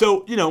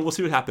 So we'll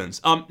see what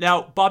happens.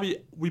 Now, Bobby,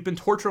 we've been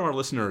torturing our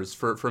listeners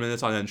for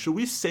minutes on end. Should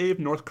we save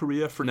North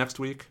Korea for next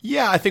week?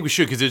 Yeah, I think we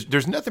should, because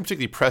there's nothing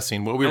particularly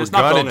pressing. What we were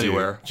going to do,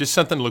 anywhere. Just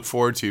something to look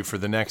forward to for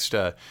the next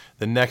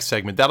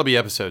segment. That'll be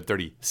episode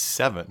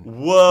 37.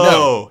 Whoa!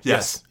 No.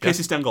 Yes.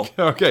 Casey Stengel.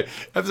 Okay,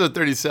 episode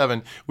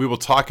 37. We will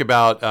talk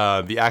about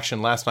the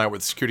action last night where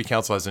the Security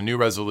Council has a new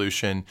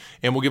resolution,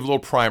 and we'll give a little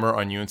primer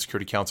on UN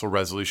Security Council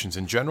resolutions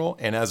in general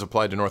and as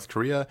applied to North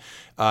Korea.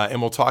 And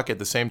we'll talk at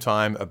the same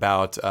time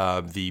about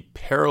the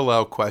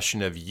parallel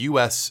question of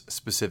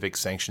U.S.-specific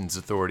sanctions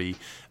authority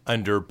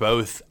under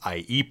both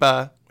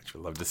IEPA, which we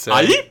love to say.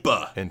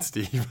 IEPA! And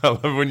Steve, I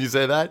love when you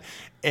say that.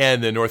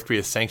 And the North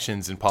Korea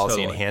Sanctions and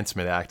Policy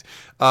Enhancement Act.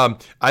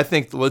 I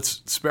think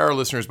let's spare our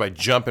listeners by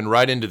jumping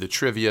right into the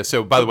trivia.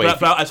 So, by the way... I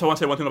just want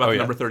to say one thing about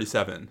number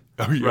 37.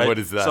 Oh, yeah, right? What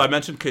is that? So I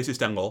mentioned Casey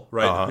Stengel,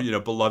 right? Uh-huh.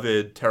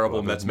 Beloved,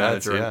 terrible Mets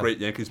manager and great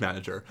Yankees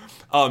manager.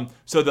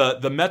 So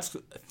the Mets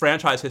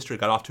franchise history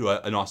got off to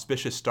an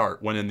auspicious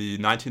start when in the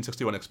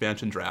 1961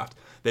 expansion draft,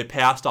 they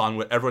passed on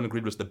what everyone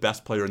agreed was the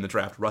best player in the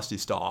draft, Rusty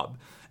Staub,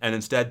 and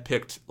instead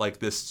picked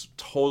this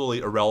totally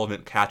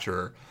irrelevant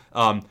catcher,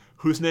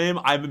 whose name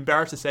I'm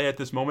embarrassed to say at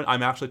this moment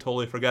I'm actually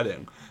totally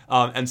forgetting.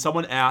 And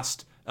someone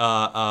asked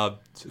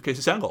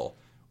Casey Stengel,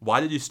 why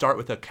did you start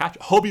with a catcher?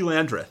 Hobie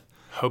Landreth.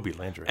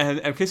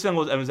 And Casey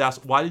Stengel was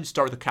asked, why did you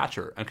start with a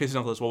catcher? And Casey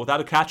Stengel says, well, without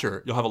a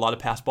catcher, you'll have a lot of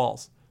pass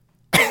balls.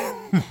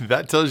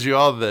 That tells you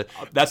all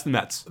that's the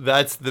Mets.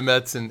 That's the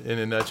Mets in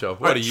a nutshell.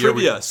 What a year!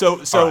 Trivia. So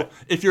right.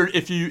 if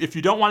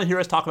you don't want to hear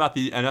us talk about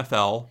the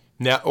NFL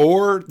now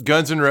or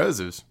Guns N'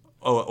 Roses.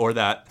 Or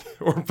that.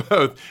 Or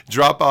both.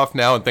 Drop off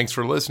now, and thanks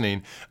for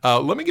listening.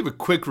 Let me give a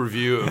quick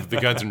review of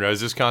the Guns N'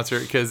 Roses concert,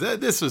 because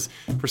this was,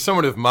 for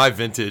someone of my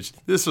vintage,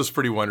 this was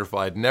pretty wonderful.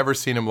 I'd never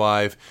seen them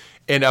live,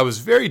 and I was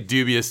very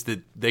dubious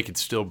that they could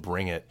still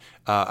bring it.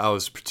 I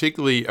was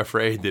particularly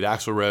afraid that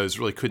Axl Rose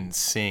really couldn't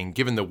sing,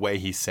 given the way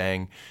he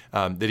sang,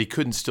 that he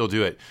couldn't still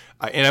do it.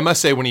 And I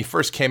must say, when he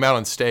first came out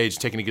on stage,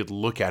 taking a good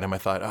look at him, I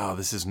thought, oh,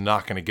 this is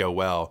not going to go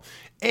well.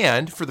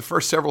 And for the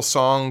first several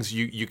songs,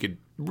 you could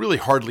really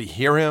hardly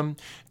hear him.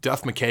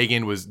 Duff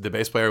McKagan, the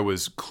bass player,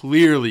 was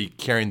clearly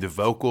carrying the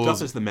vocals.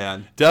 Duff is the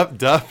man.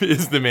 Duff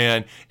is the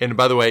man. And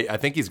by the way, I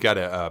think he's got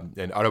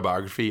an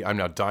autobiography. I'm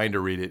now dying to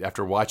read it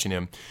after watching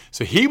him.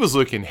 So he was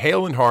looking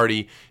hale and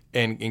hearty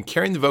and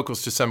carrying the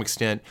vocals to some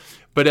extent.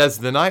 But as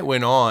the night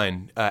went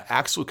on,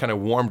 Axl kind of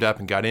warmed up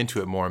and got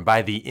into it more. And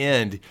by the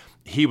end,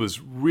 he was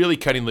really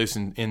cutting loose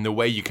in the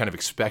way you kind of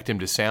expect him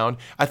to sound.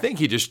 I think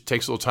he just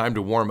takes a little time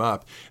to warm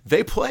up.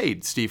 They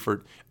played, Steve,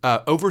 for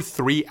over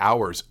 3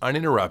 hours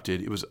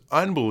uninterrupted. It was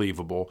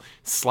unbelievable.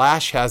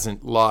 Slash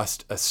hasn't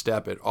lost a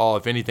step at all.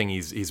 If anything,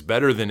 he's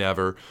better than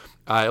ever.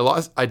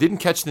 I didn't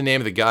catch the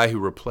name of the guy who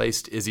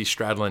replaced Izzy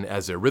Stradlin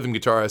as a rhythm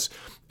guitarist,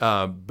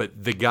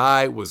 but the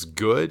guy was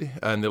good,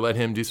 and they let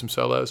him do some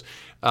solos.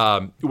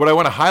 What I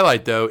want to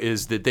highlight, though,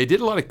 is that they did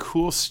a lot of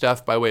cool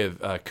stuff by way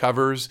of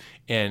covers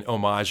and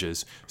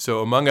homages.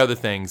 So among other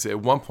things, at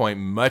one point,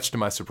 much to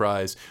my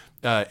surprise,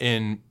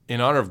 in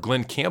honor of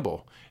Glenn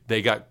Campbell,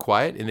 they got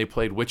quiet and they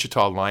played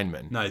Wichita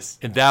Lineman. Nice.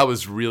 And that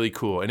was really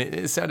cool. And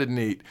it sounded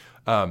neat.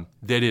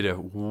 They did a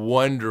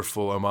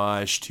wonderful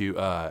homage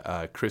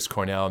to Chris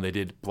Cornell, and they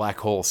did Black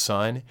Hole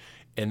Sun.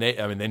 And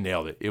they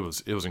nailed it. It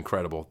was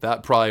incredible.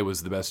 That probably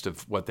was the best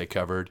of what they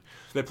covered.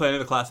 Did they play any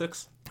of the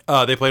classics?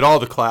 They played all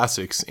the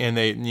classics, and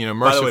they,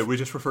 By the way, we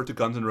just referred to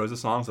Guns N'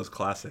 Roses songs as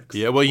classics.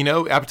 Yeah, well,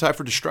 Appetite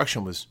for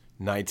Destruction was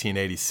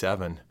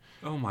 1987.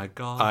 Oh my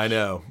gosh. I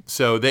know.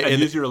 So and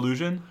Use Your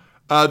Illusion?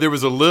 There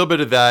was a little bit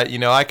of that.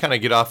 I kind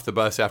of get off the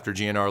bus after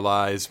GNR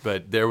Lies,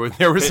 but there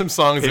were some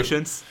songs.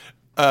 Patience?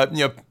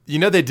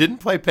 They didn't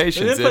play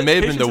Patience. It may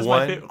have been the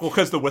one. Well,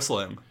 because the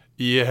whistling.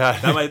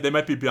 Yeah, they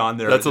might be beyond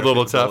their. That's their a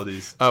little tough.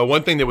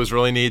 One thing that was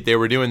really neat, they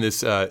were doing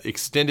this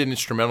extended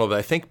instrumental that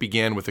I think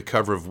began with a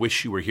cover of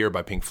 "Wish You Were Here"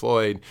 by Pink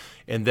Floyd,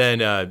 and then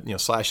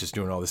Slash is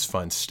doing all this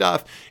fun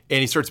stuff, and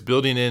he starts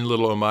building in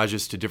little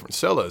homages to different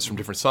solos from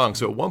different songs.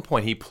 So at one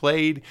point, he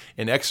played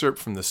an excerpt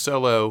from the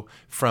solo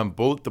from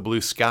 "Bullet the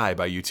Blue Sky"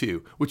 by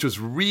U2, which was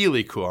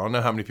really cool. I don't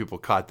know how many people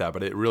caught that,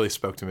 but it really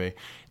spoke to me.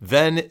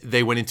 Then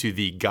they went into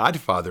the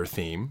Godfather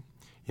theme.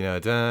 So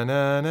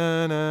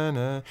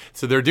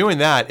they're doing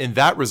that, and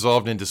that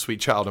resolved into "Sweet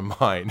Child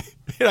of Mine."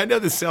 And I know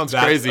this sounds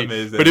crazy,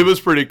 amazing. But it was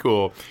pretty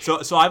cool. So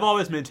I've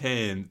always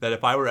maintained that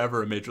if I were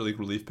ever a major league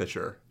relief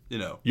pitcher,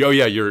 Oh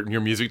yeah,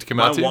 your music to come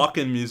out to? My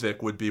walk-in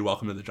music would be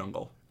 "Welcome to the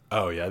Jungle."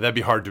 Oh yeah, that'd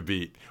be hard to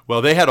beat.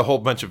 Well, they had a whole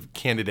bunch of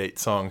candidate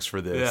songs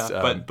for this.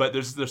 Yeah, but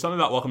there's something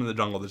about "Welcome to the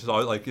Jungle" that's just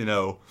always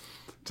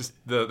just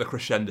the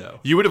crescendo.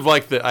 You would have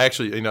liked the. I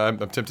actually, I'm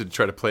tempted to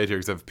try to play it here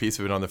because I have a piece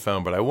of it on the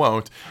phone, but I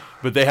won't.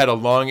 But they had a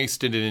long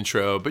extended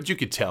intro, but you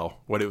could tell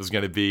what it was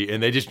going to be,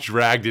 and they just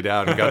dragged it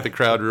out and got the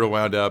crowd real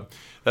wound up.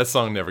 That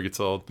song never gets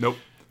old. Nope.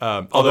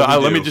 Although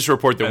let me just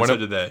report that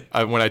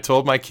when I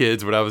told my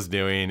kids what I was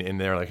doing, and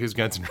they're like, "Who's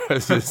Guns N'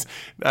 Roses?"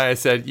 I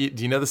said,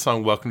 "Do you know the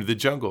song "Welcome to the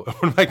Jungle"?"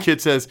 One of my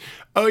kids says,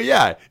 "Oh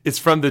yeah, it's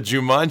from the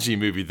Jumanji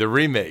movie, the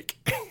remake."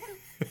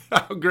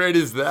 How great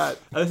is that?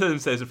 I didn't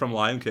say is it from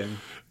Lion King.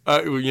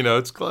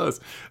 It's close.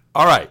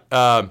 All right,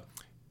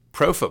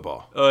 pro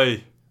football.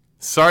 Oy.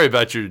 Sorry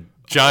about your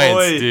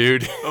Giants,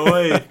 dude.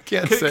 Oy.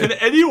 Can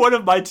any one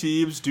of my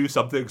teams do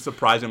something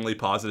surprisingly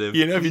positive?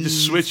 If you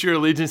just switch your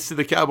allegiance to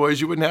the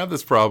Cowboys, you wouldn't have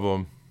this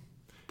problem.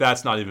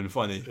 That's not even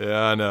funny.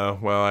 Yeah, I know.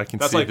 Well, I can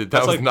see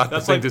that was not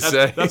the thing to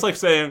say. That's like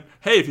saying,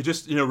 hey, if you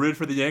just root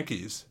for the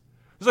Yankees.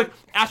 It's like,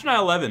 after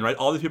 9/11, right,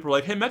 all these people are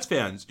like, hey, Mets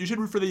fans, you should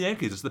root for the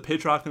Yankees. It's the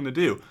patriotic thing to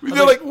do.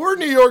 They're like, we're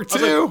New York,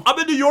 too. I'm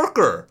a New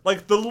Yorker.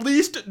 Like, the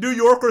least New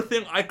Yorker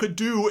thing I could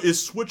do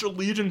is switch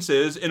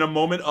allegiances in a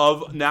moment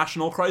of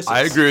national crisis. I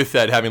agree with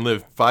that. Having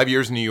lived 5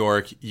 years in New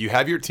York, you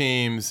have your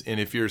teams,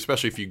 and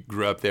especially if you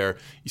grew up there,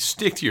 you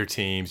stick to your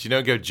teams. You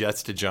don't go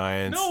Jets to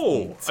Giants.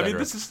 No. I mean,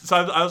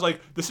 I was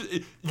like,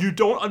 you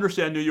don't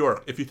understand New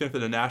York if you think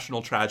that a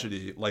national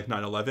tragedy like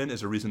 9/11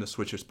 is a reason to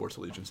switch your sports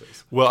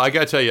allegiances. Well, I got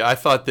to tell you, I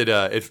thought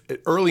that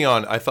early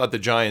on, I thought the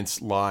Giants'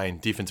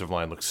 defensive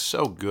line looked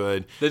so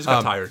good. They just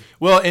got tired.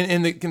 Well,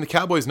 and the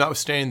Cowboys,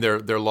 notwithstanding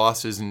their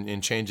losses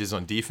and changes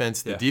on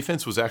defense, the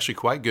defense was actually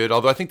quite good.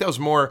 Although I think that was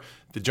more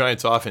the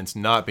Giants' offense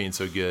not being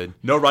so good.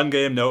 No run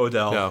game, no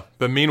Odell. No,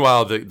 but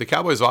meanwhile, the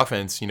Cowboys'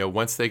 offense,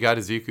 once they got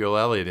Ezekiel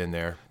Elliott in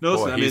there,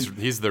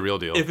 he's the real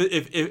deal.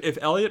 If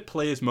Elliott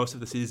plays most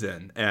of the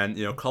season, and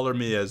color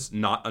me as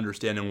not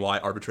understanding why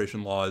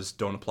arbitration laws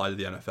don't apply to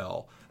the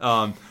NFL.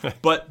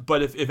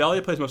 But if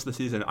Elliott plays most of the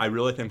season, I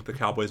really think the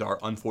Cowboys are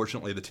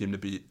unfortunately the team to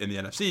beat in the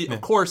NFC.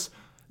 Of course,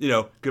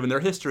 given their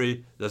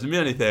history, doesn't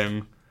mean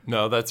anything.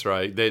 No, that's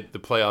right. The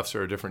playoffs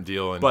are a different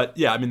deal. But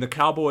yeah, I mean, the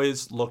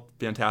Cowboys look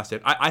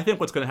fantastic. I think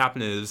what's going to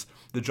happen is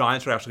the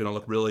Giants are actually going to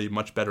look really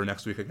much better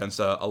next week against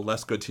a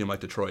less good team like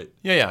Detroit.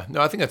 Yeah.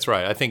 No, I think that's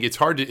right. I think it's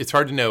hard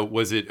to know,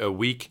 was it a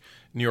weak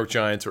New York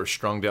Giants or a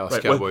strong Dallas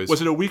Cowboys?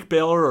 Was it a weak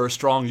Baylor or a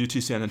strong UT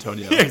San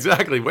Antonio? Yeah,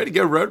 exactly. Way to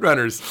go,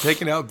 Roadrunners,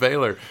 taking out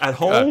Baylor. At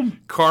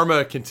home?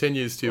 Karma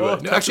continues to...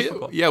 was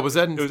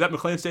that... It was at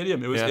McLean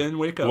Stadium. It was in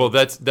Waco. Well,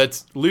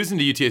 that's losing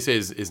to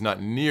UTSA is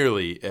not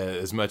nearly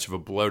as much of a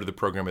blow to the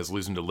program as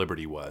losing to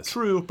Liberty was.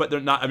 True, but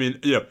they're not... I mean,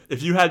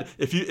 if you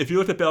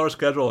looked at Baylor's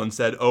schedule and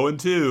said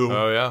 0-2...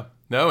 Oh, yeah.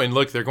 No, and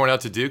look, they're going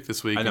out to Duke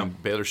this week,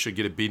 and Baylor should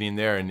get a beating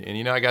there.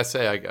 And I got to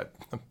say,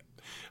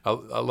 I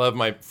love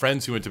my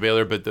friends who went to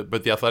Baylor, but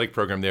the athletic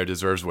program there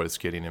deserves what it's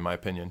getting, in my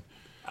opinion.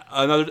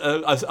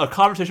 A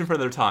conversation for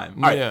another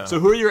time. All right, so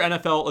who are your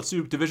NFL, let's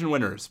do division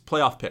winners,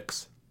 playoff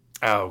picks?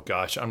 Oh,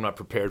 gosh, I'm not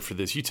prepared for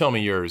this. You tell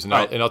me yours, and,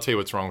 Right. I'll tell you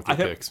what's wrong with your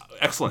picks.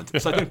 Excellent.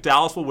 So I think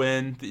Dallas will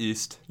win the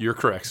East. You're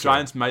correct, sir.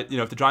 Giants might,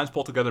 if the Giants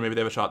pull together, maybe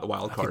they have a shot at the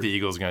wild I card. think the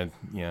Eagles going to,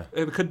 yeah.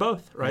 It could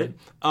both, right?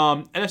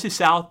 NFC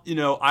South,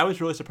 I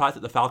was really surprised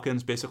that the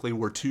Falcons basically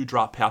were 2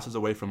 drop passes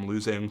away from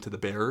losing to the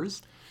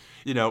Bears.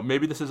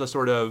 Maybe this is a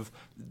sort of,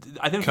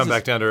 I think Come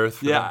back down to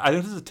earth. Yeah, I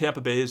think this is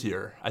Tampa Bay's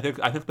year. I think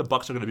the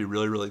Bucs are going to be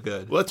really, really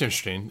good. Well, that's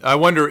interesting. I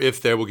wonder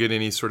if they will get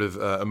any sort of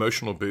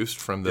emotional boost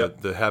from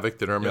the havoc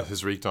that Irma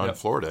has wreaked on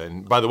Florida.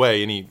 And by the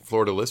way, any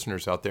Florida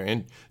listeners out there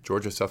in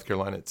Georgia, South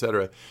Carolina, et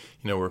cetera,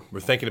 we're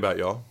thinking about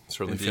y'all.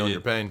 Certainly feeling your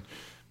pain.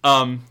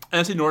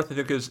 NFC North, I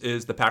think,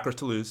 is the Packers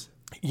to lose.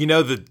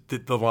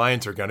 The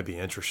Lions are going to be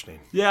interesting.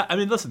 Yeah, I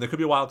mean, listen, there could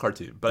be a wild card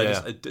team, but it's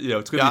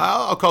going to be.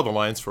 I'll call the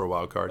Lions for a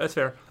wild card. That's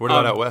fair. What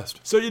about out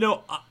west? So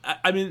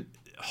I mean,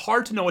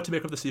 hard to know what to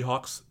make of the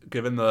Seahawks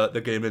given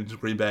the game in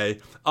Green Bay.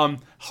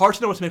 Hard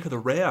to know what to make of the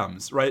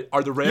Rams. Right?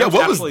 Are the Rams? Yeah,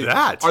 what was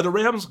that? Are the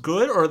Rams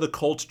good or are the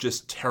Colts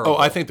just terrible? Oh,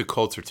 I think the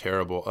Colts are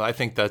terrible. I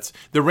think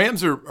the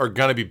Rams are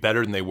going to be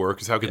better than they were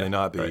because how could they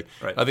not be?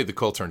 Right. I think the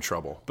Colts are in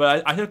trouble.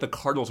 But I think the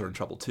Cardinals are in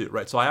trouble too,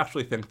 right? So I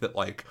actually think that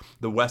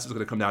the West is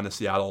going to come down to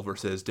Seattle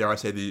versus, dare I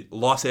say, the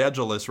Los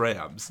Angeles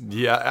Rams.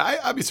 Yeah,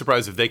 I'd be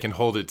surprised if they can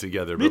hold it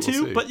together. Me but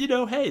too. We'll see.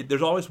 But hey,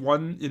 there's always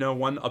one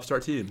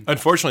upstart team.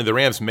 Unfortunately, the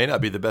Rams may not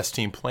be the best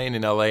team playing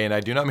in LA, and I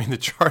do not mean the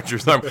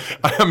Chargers.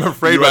 I'm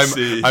afraid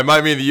I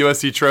might mean the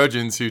USC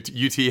Trojans, who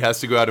UT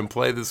has to go out and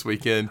play this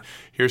weekend.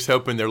 Here's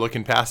hoping they're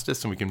looking past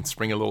us and we can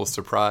spring a little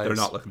surprise. They're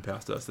not looking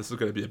past us. This is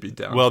going to be a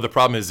beatdown. Well, the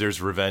problem is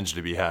there's revenge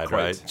to be had,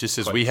 right? Just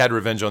as we had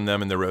revenge on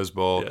them in the Rose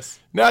Bowl. Yes.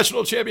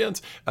 National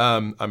champions.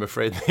 I'm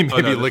afraid they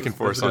may be looking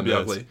for us on this.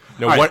 Ugly.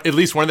 No, at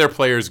least one of their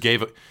players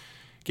gave a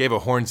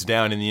horns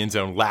down in the end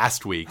zone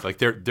last week. Like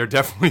they're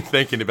definitely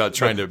thinking about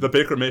trying to the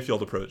Baker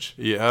Mayfield approach.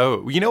 Yeah.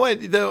 Oh, you know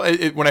what though?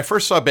 When I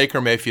first saw Baker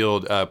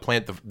Mayfield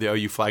plant the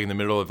OU flag in the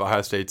middle of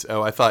Ohio State's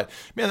I thought,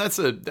 man, that's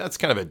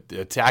kind of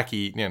a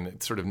tacky,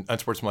 sort of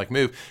unsportsmanlike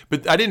move.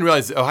 But I didn't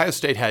realize Ohio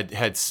State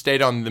had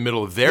stayed on the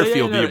middle of their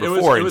field the year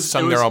before and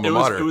sung their alma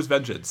mater. It was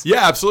vengeance.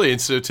 Yeah, absolutely.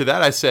 And so to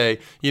that I say,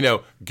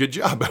 good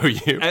job,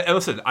 OU. And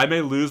listen, I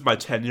may lose my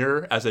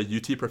tenure as a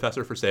UT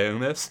professor for saying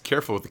this.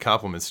 Careful with the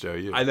compliments to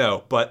OU. I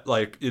know, but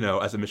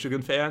as a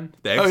Michigan fan,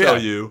 thanks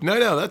OU.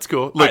 No, that's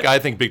cool. Look, I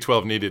think Big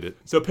 12 needed it.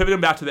 So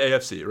pivoting back to the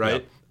AFC,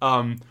 right?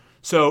 Yeah.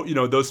 So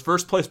those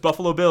first place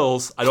Buffalo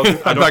Bills, I don't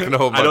think they're going to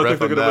win the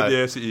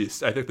AFC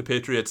East. I think the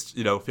Patriots,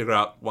 figure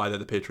out why they're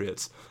the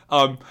Patriots.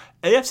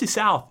 AFC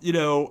South,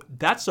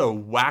 that's a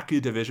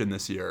wacky division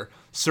this year.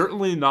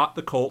 Certainly not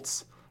the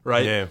Colts,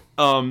 right? Yeah.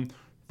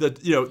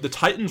 The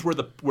Titans were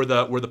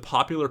the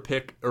popular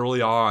pick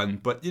early on,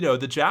 but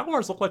the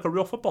Jaguars look like a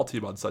real football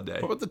team on Sunday.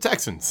 What about the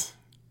Texans?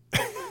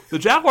 The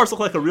Jaguars look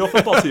like a real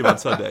football team on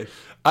Sunday.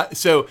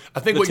 So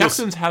I think the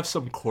Texans have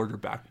some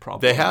quarterback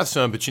problems. They have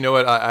some, but you know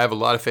what? I have a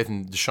lot of faith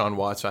in Deshaun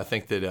Watson. I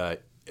think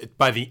that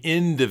by the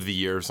end of the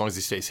year, as long as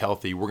he stays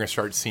healthy, we're going to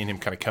start seeing him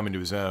kind of come into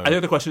his own. I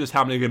think the question is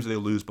how many games do they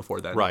lose before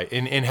then? Right,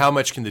 and how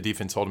much can the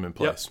defense hold him in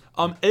place?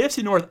 Yep.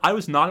 AFC North, I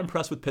was not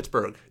impressed with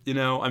Pittsburgh. They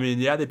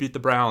beat the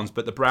Browns,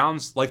 but the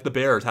Browns, like the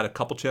Bears, had a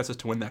couple chances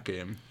to win that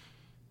game.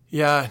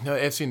 Yeah, no,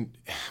 AFC.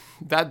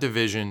 That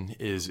division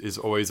is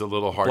always a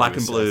little hard Black to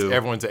and assess. blue.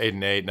 Everyone's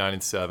 8-8,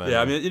 9-7.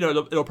 Yeah,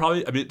 it'll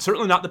probably.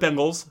 Certainly not the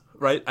Bengals,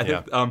 right? I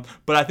think,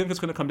 but I think it's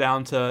going to come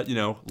down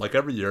to like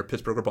every year,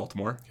 Pittsburgh or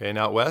Baltimore. Okay, and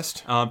out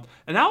west. And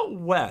out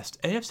west,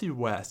 AFC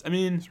West.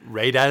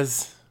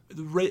 Raiders.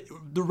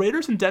 The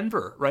Raiders in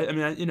Denver, right?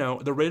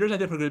 The Raiders I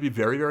think are going to be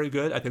very, very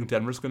good. I think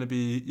Denver's going to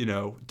be,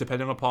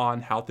 depending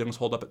upon how things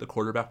hold up at the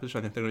quarterback position,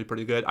 I think they're going to be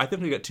pretty good. I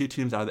think we get 2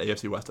 teams out of the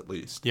AFC West at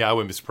least. Yeah, I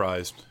wouldn't be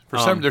surprised.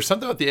 There's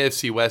something about the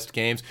AFC West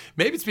games.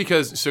 Maybe it's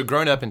because,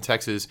 growing up in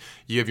Texas,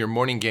 you have your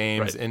morning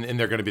games, right. and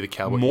they're going to be the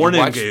Cowboys.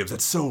 Morning games,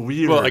 that's so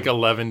weird. Well, like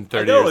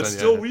 11:30. I know, it's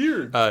still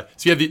weird. So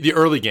you have the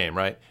early game,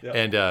 right? Yeah.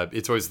 And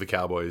it's always the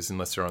Cowboys,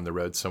 unless they're on the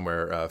road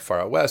somewhere far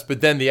out west.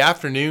 But then the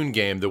afternoon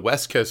game, the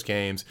West Coast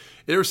games,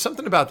 there was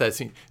something about that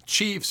scene.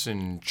 Chiefs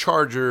and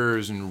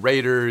Chargers and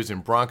Raiders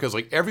and Broncos,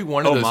 like every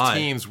one of those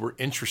teams were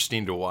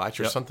interesting to watch.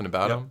 There's something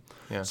about them.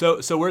 Yeah.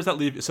 So where does that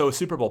leave? So a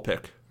Super Bowl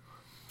pick.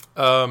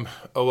 Well,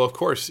 of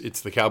course, it's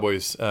the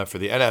Cowboys for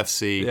the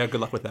NFC. Yeah,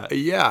 good luck with that.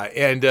 Yeah,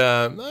 and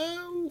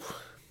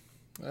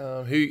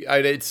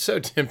it's so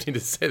tempting to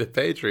say the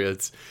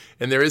Patriots,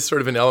 and there is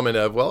sort of an element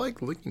of,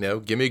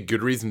 give me a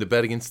good reason to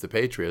bet against the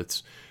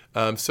Patriots.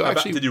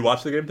 Did you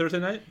watch the game Thursday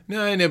night?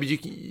 No, I know, but you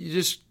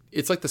just.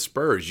 It's like the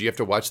Spurs. You have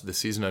to watch the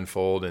season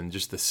unfold and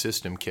just the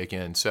system kick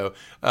in. So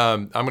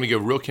I'm going to go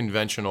real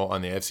conventional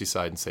on the AFC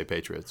side and say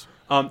Patriots.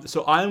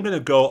 So I'm going to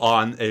go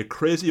on a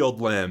crazy old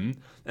limb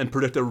and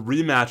predict a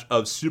rematch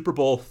of Super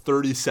Bowl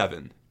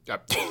 37. You'll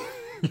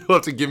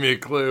have to give me a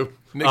clue.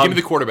 Give me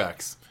the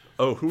quarterbacks.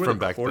 Oh, who were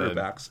the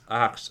quarterbacks?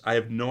 I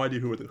have no idea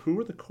who were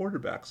the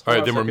quarterbacks. All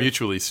right, then we're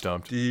mutually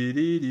stumped. No,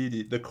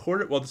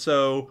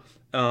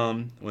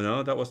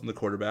 that wasn't the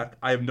quarterback.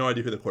 I have no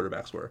idea who the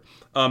quarterbacks were.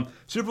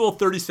 Super Bowl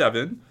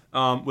 37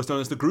 was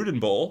known as the Gruden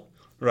Bowl,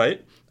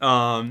 right?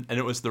 And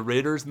it was the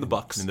Raiders and the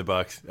Bucks. In the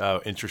Bucks.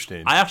 Oh,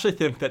 interesting. I actually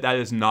think that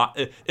is not.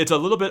 It's a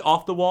little bit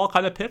off the wall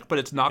kind of pick, but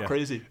it's not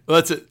crazy. Well,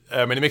 that's it.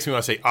 I mean, it makes me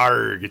want to say,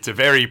 "Arg!" It's a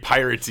very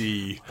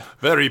piratey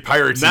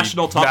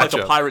National talk matchup.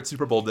 like a pirate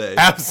Super Bowl day.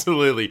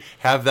 Absolutely,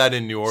 have that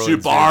in New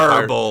Orleans.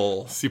 Super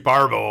Bowl.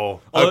 Super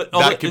Bowl.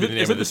 That could be the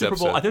name of this Super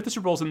Bowl? episode. I think the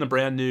Super Bowl's in the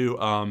brand new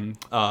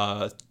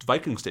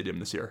Viking Stadium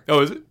this year.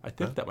 Oh, is it? I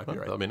think that might be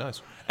right. That'll be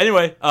nice.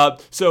 Anyway,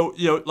 so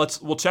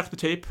we'll check the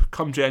tape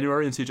come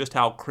January and see just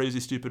how crazy,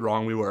 stupid,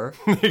 wrong we were.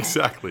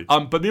 Exactly.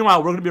 But meanwhile,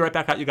 we're going to be right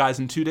back at you guys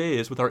in 2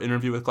 days with our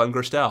interview with Glenn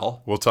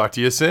Gerstel. We'll talk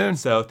to you soon.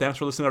 So thanks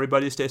for listening,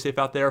 everybody. Stay safe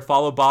out there.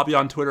 Follow Bobby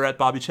on Twitter at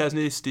Bobby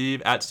Chesney,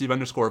 Steve at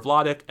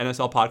Steve_Vladeck,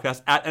 NSL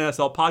Podcast at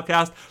NSL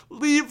Podcast.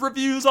 Leave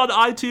reviews on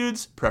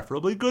iTunes,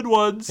 preferably good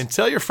ones. And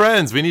tell your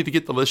friends. We need to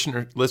get the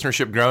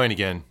listenership growing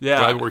again.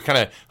 Yeah. We're kind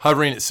of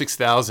hovering at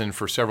 6,000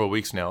 for several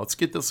weeks now. Let's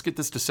get this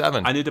to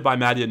 7. I need to buy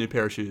Maddie a new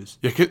pair of shoes.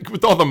 Yeah,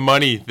 with all the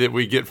money that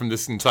we get from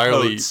this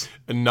entirely Totes.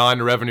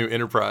 non-revenue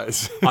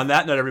enterprise. On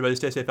that note, everybody,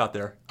 stay safe out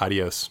there.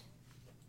 Adios.